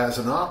 as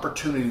an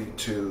opportunity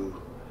to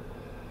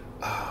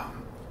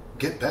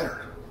get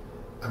better.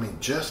 I mean,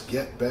 just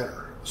get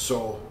better.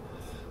 So,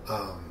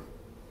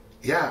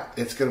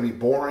 it's going to be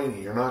boring,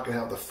 and you're not going to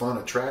have the fun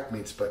of track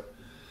meets, but,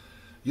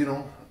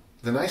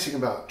 the nice thing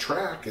about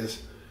track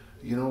is,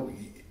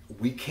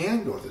 we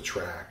can go to the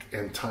track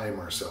and time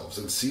ourselves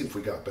and see if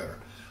we got better.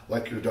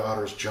 Like your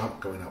daughter's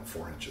jump going up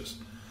 4 inches.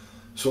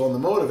 So on the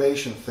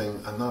motivation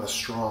thing, I'm not as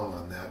strong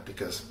on that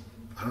because,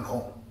 I don't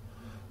know.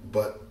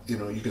 But,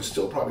 you can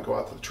still probably go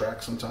out to the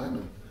track sometime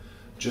and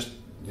just,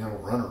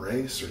 run a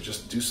race or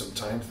just do some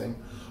time thing.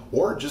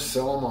 Or just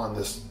sell them on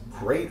this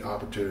great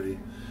opportunity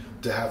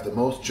to have the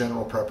most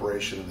general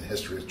preparation in the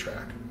history of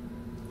track.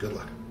 Good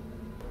luck.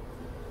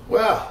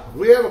 Well,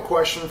 we have a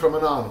question from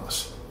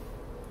Anonymous.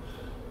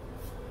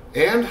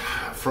 And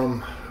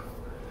from,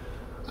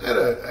 I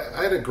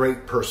had a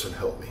great person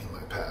help me in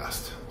my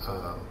past.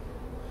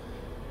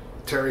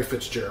 Terry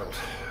Fitzgerald,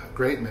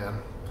 great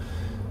man.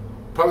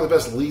 Probably the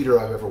best leader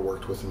I've ever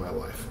worked with in my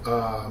life.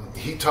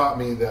 He taught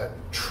me that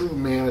true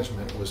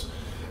management was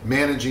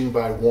managing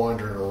by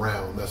wandering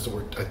around. That's the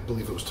word, I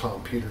believe it was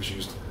Tom Peters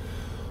used.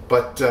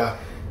 But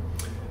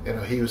you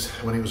know,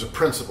 when he was a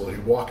principal,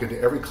 he'd walk into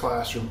every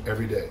classroom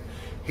every day.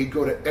 He'd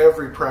go to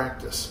every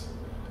practice,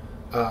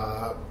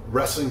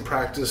 wrestling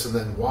practice, and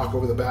then walk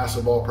over the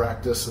basketball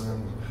practice, and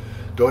then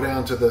go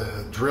down to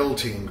the drill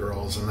team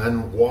girls, and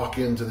then walk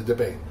into the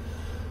debate.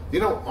 You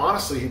know,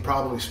 honestly, he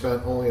probably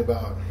spent only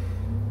about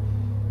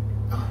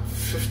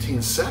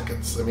 15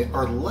 seconds,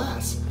 or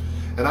less.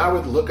 And I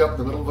would look up in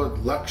the middle of a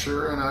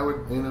lecture, and I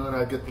would, and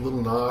I'd get the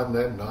little nod, and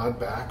I'd nod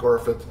back, or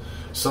if it's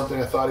something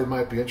I thought he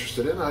might be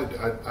interested in,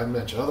 I'd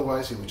mention.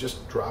 Otherwise, he would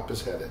just drop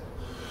his head in.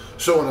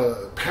 So when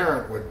a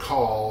parent would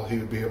call, he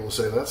would be able to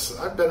say,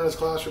 I've been in his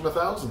classroom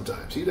 1,000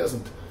 times. He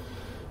doesn't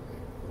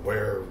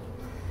wear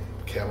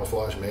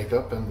camouflage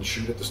makeup and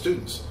shoot at the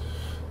students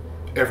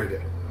every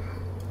day.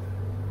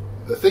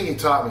 The thing he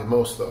taught me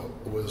most, though,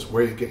 was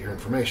where you get your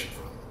information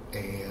from.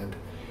 And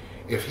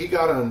if he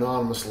got an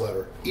anonymous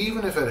letter,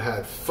 even if it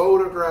had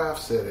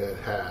photographs, it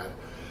had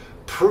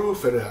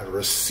proof, it had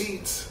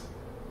receipts,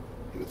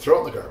 he would throw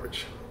it in the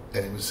garbage.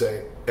 And he would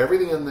say,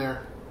 everything in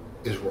there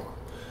is wrong.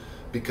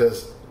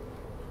 Because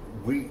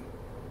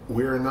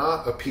we're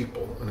not a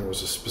people, and there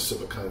was a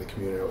specific kind of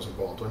community I was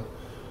involved in,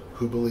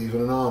 who believe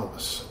in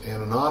anonymous.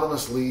 And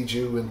anonymous leads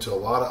you into a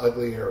lot of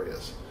ugly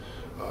areas.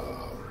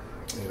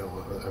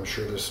 I'm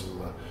sure there's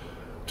some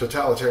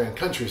totalitarian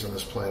countries on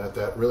this planet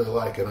that really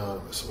like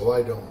anonymous. Well,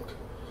 I don't.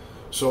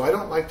 So I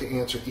don't like to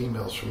answer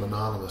emails from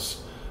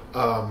anonymous.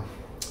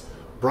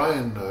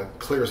 Brian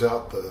clears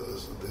out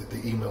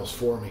the emails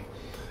for me.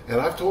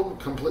 And I've told him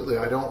completely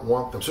I don't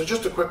want them. So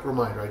just a quick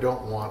reminder, I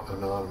don't want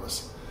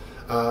anonymous.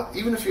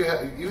 Even if you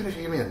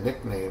give me a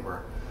nickname,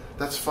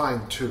 that's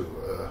fine too.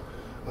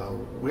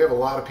 We have a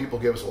lot of people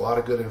give us a lot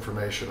of good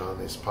information on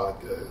these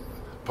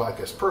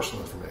podcasts,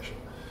 personal information.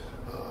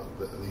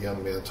 The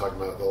young man talking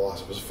about the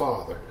loss of his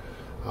father.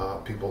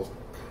 People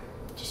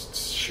just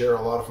share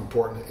a lot of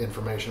important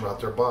information about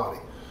their body.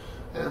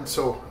 And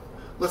so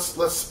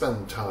let's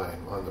spend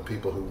time on the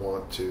people who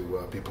want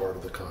to be part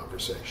of the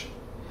conversation.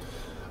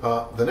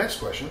 The next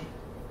question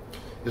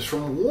is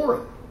from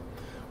Warren.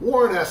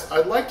 Warren asks,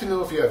 I'd like to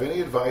know if you have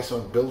any advice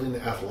on building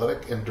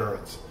athletic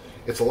endurance.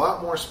 It's a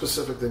lot more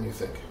specific than you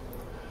think.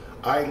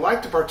 I'd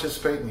like to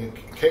participate in the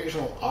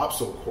occasional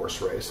obstacle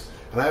course race,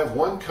 and I have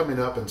one coming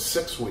up in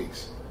 6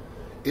 weeks.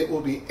 It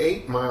will be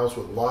 8 miles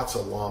with lots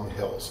of long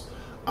hills.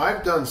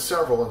 I've done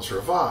several and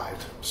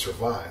survived.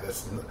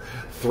 That's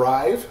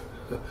thrive,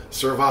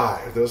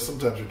 survive. Those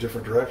sometimes are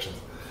different directions.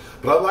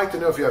 But I'd like to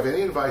know if you have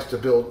any advice to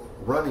build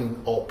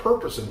running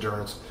all-purpose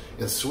endurance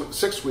in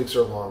 6 weeks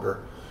or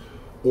longer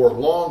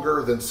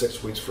than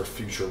 6 weeks for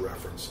future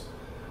reference.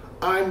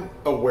 I'm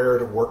aware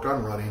to work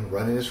on running.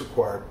 Running is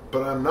required,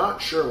 but I'm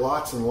not sure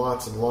lots and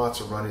lots and lots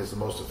of running is the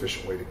most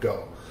efficient way to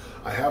go.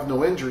 I have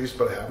no injuries,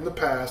 but I have in the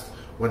past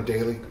when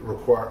daily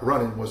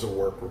running was a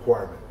work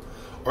requirement.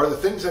 Are there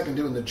things I can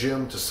do in the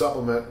gym to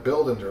supplement,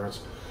 build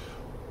endurance,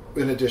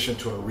 in addition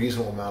to a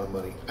reasonable amount of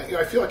money?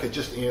 I feel like I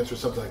just answered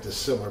something like this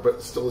similar,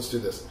 but still, let's do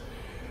this.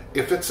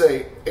 If it's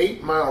a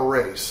 8-mile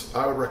race,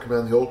 I would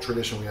recommend the old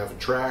tradition we have in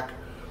track.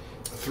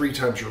 3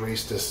 times your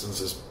race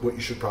distance is what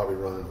you should probably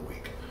run in a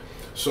week.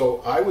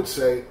 So I would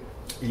say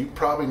you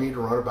probably need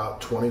to run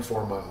about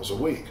 24 miles a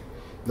week.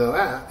 Now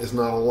that is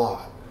not a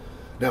lot.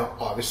 Now,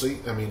 obviously,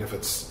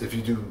 if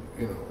you do,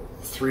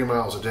 3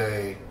 miles a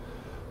day,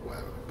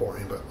 well,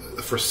 boring,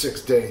 but for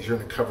 6 days, you're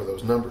going to cover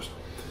those numbers.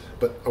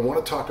 But I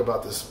want to talk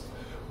about this.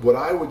 What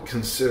I would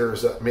consider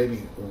is that maybe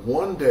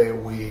 1 day a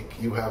week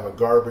you have a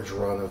garbage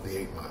run of the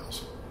 8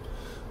 miles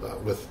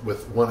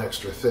with one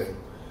extra thing.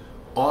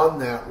 On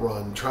that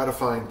run, try to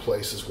find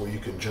places where you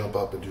can jump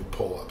up and do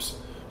pull-ups.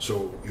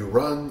 So you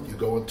run, you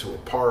go into a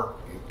park,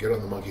 you get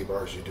on the monkey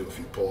bars, you do a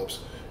few pull-ups,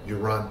 you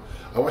run.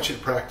 I want you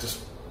to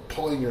practice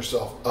pulling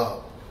yourself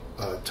up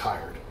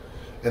tired.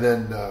 And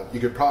then you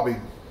could probably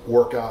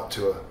work out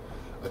to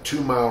a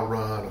 2-mile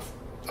run,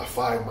 a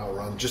 5-mile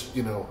run, just,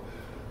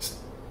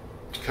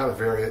 kind of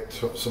vary it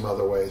some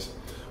other ways.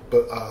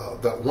 But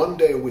that 1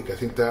 day a week, I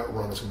think that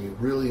run is going to be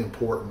really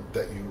important,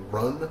 that you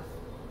run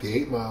the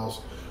 8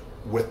 miles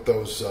with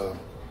those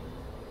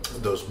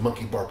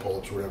monkey bar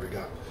pull-ups, whatever you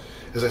got.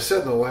 As I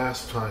said in the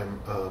last time,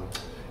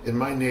 in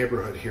my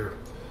neighborhood here,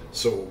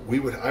 so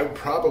I would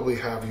probably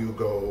have you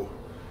go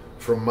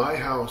from my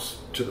house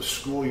to the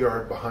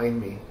schoolyard behind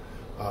me.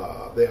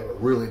 They have a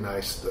really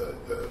nice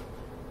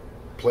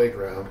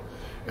playground,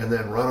 and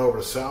then run over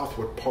to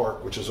Southwood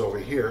Park, which is over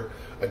here.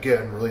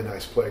 Again, really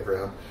nice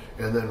playground,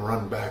 and then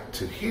run back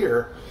to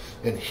here.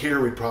 And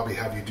here we'd probably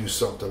have you do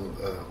something.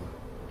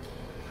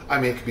 I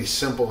mean, it could be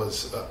simple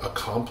as a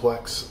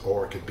complex,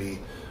 or it could be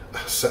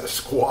a set of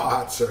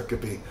squats, or it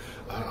could be,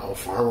 I don't know,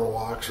 farmer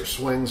walks or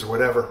swings or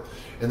whatever,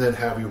 and then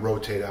have you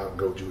rotate out and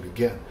go do it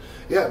again.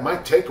 Yeah, it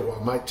might take a while.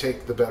 It might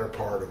take the better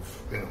part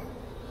of, an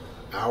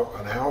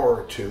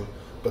hour or two,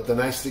 but the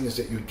nice thing is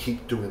that you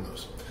keep doing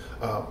those.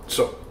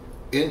 So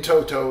in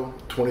toto,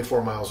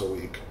 24 miles a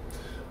week.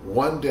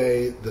 One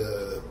day,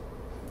 the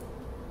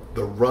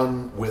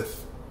run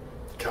with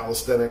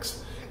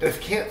calisthenics. And if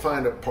you can't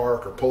find a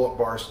park or pull-up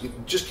bars, you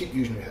just keep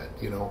using your head,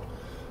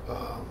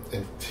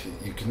 and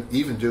you can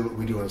even do what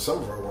we do in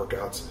some of our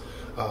workouts.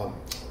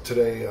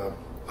 Today,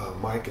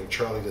 Mike and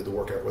Charlie did the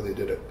workout where they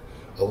did an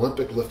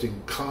Olympic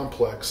lifting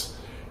complex,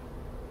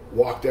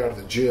 walked out of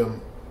the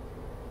gym,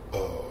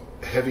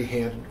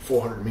 heavy-handed,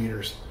 400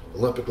 meters,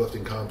 Olympic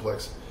lifting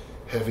complex,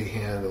 heavy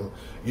hand.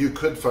 You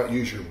could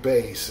use your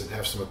base and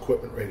have some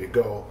equipment ready to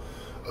go.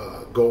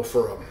 Go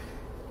for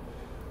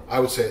I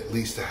would say at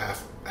least a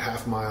half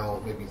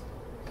mile, maybe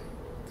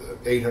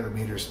 800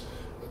 meters,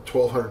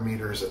 1,200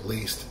 meters at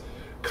least.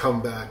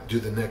 Come back, do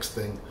the next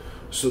thing,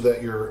 so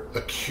that you're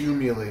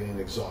accumulating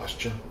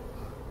exhaustion,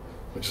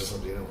 which is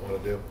something you don't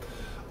want to do.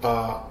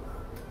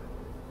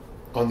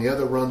 On the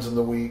other runs in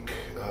the week,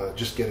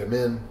 just get them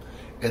in.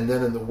 And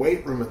then in the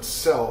weight room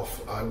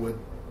itself, I would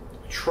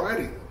try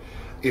to,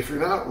 if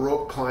you're not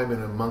rope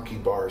climbing and monkey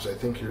bars, I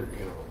think you're,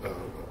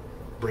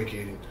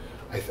 brachiating.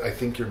 I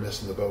think you're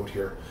missing the boat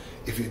here.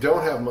 If you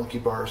don't have monkey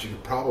bars, you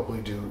could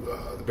probably do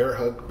the bear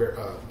hug,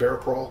 bear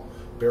crawl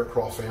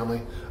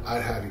family.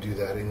 I'd have you do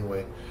that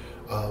anyway.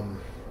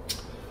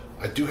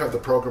 I do have the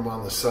program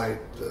on the site,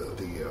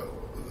 the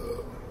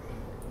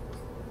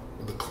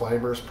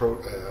climbers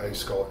I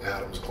used to call it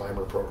Adam's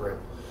Climber program.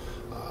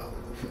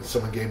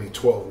 Someone gave me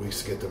 12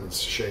 weeks to get them in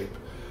shape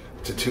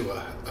to do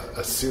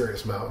a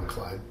serious mountain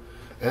climb,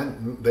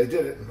 and they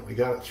did it, and we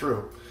got it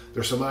through.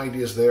 There's some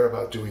ideas there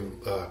about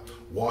doing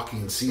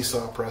walking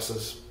seesaw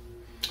presses,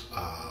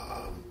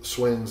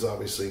 swings,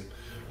 obviously,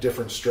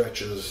 different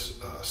stretches,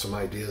 some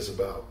ideas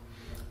about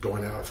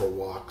going out for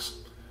walks.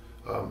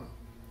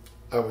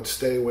 I would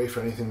stay away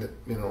from anything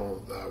that,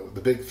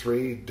 the big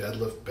three,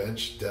 deadlift,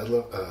 bench,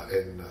 deadlift,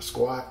 and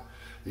squat.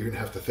 You're going to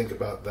have to think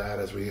about that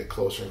as we get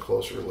closer and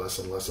closer, less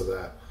and less of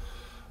that.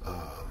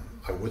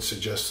 I would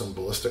suggest some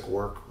ballistic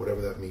work,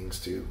 whatever that means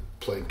to you,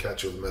 playing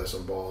catch with a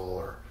medicine ball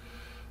or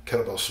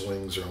kettlebell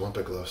swings or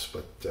Olympic lifts.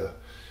 But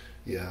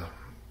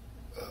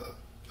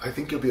I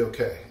think you'll be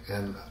okay.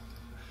 And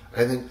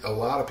I think a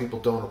lot of people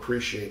don't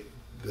appreciate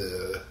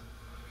the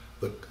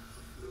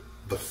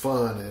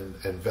fun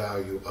and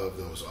value of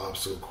those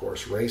obstacle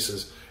course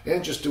races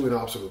and just doing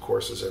obstacle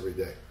courses every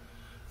day.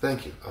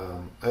 Thank you.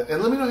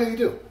 And let me know how you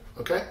do.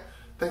 Okay?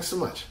 Thanks so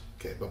much.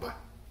 Okay, bye-bye.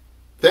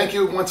 Thank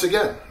you once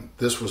again.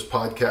 This was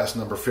podcast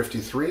number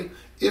 53.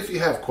 If you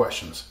have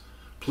questions,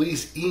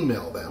 please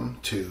email them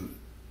to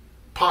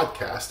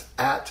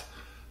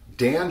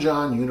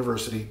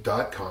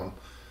podcast@danjohnuniversity.com,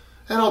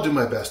 and I'll do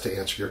my best to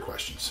answer your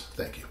questions.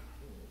 Thank you.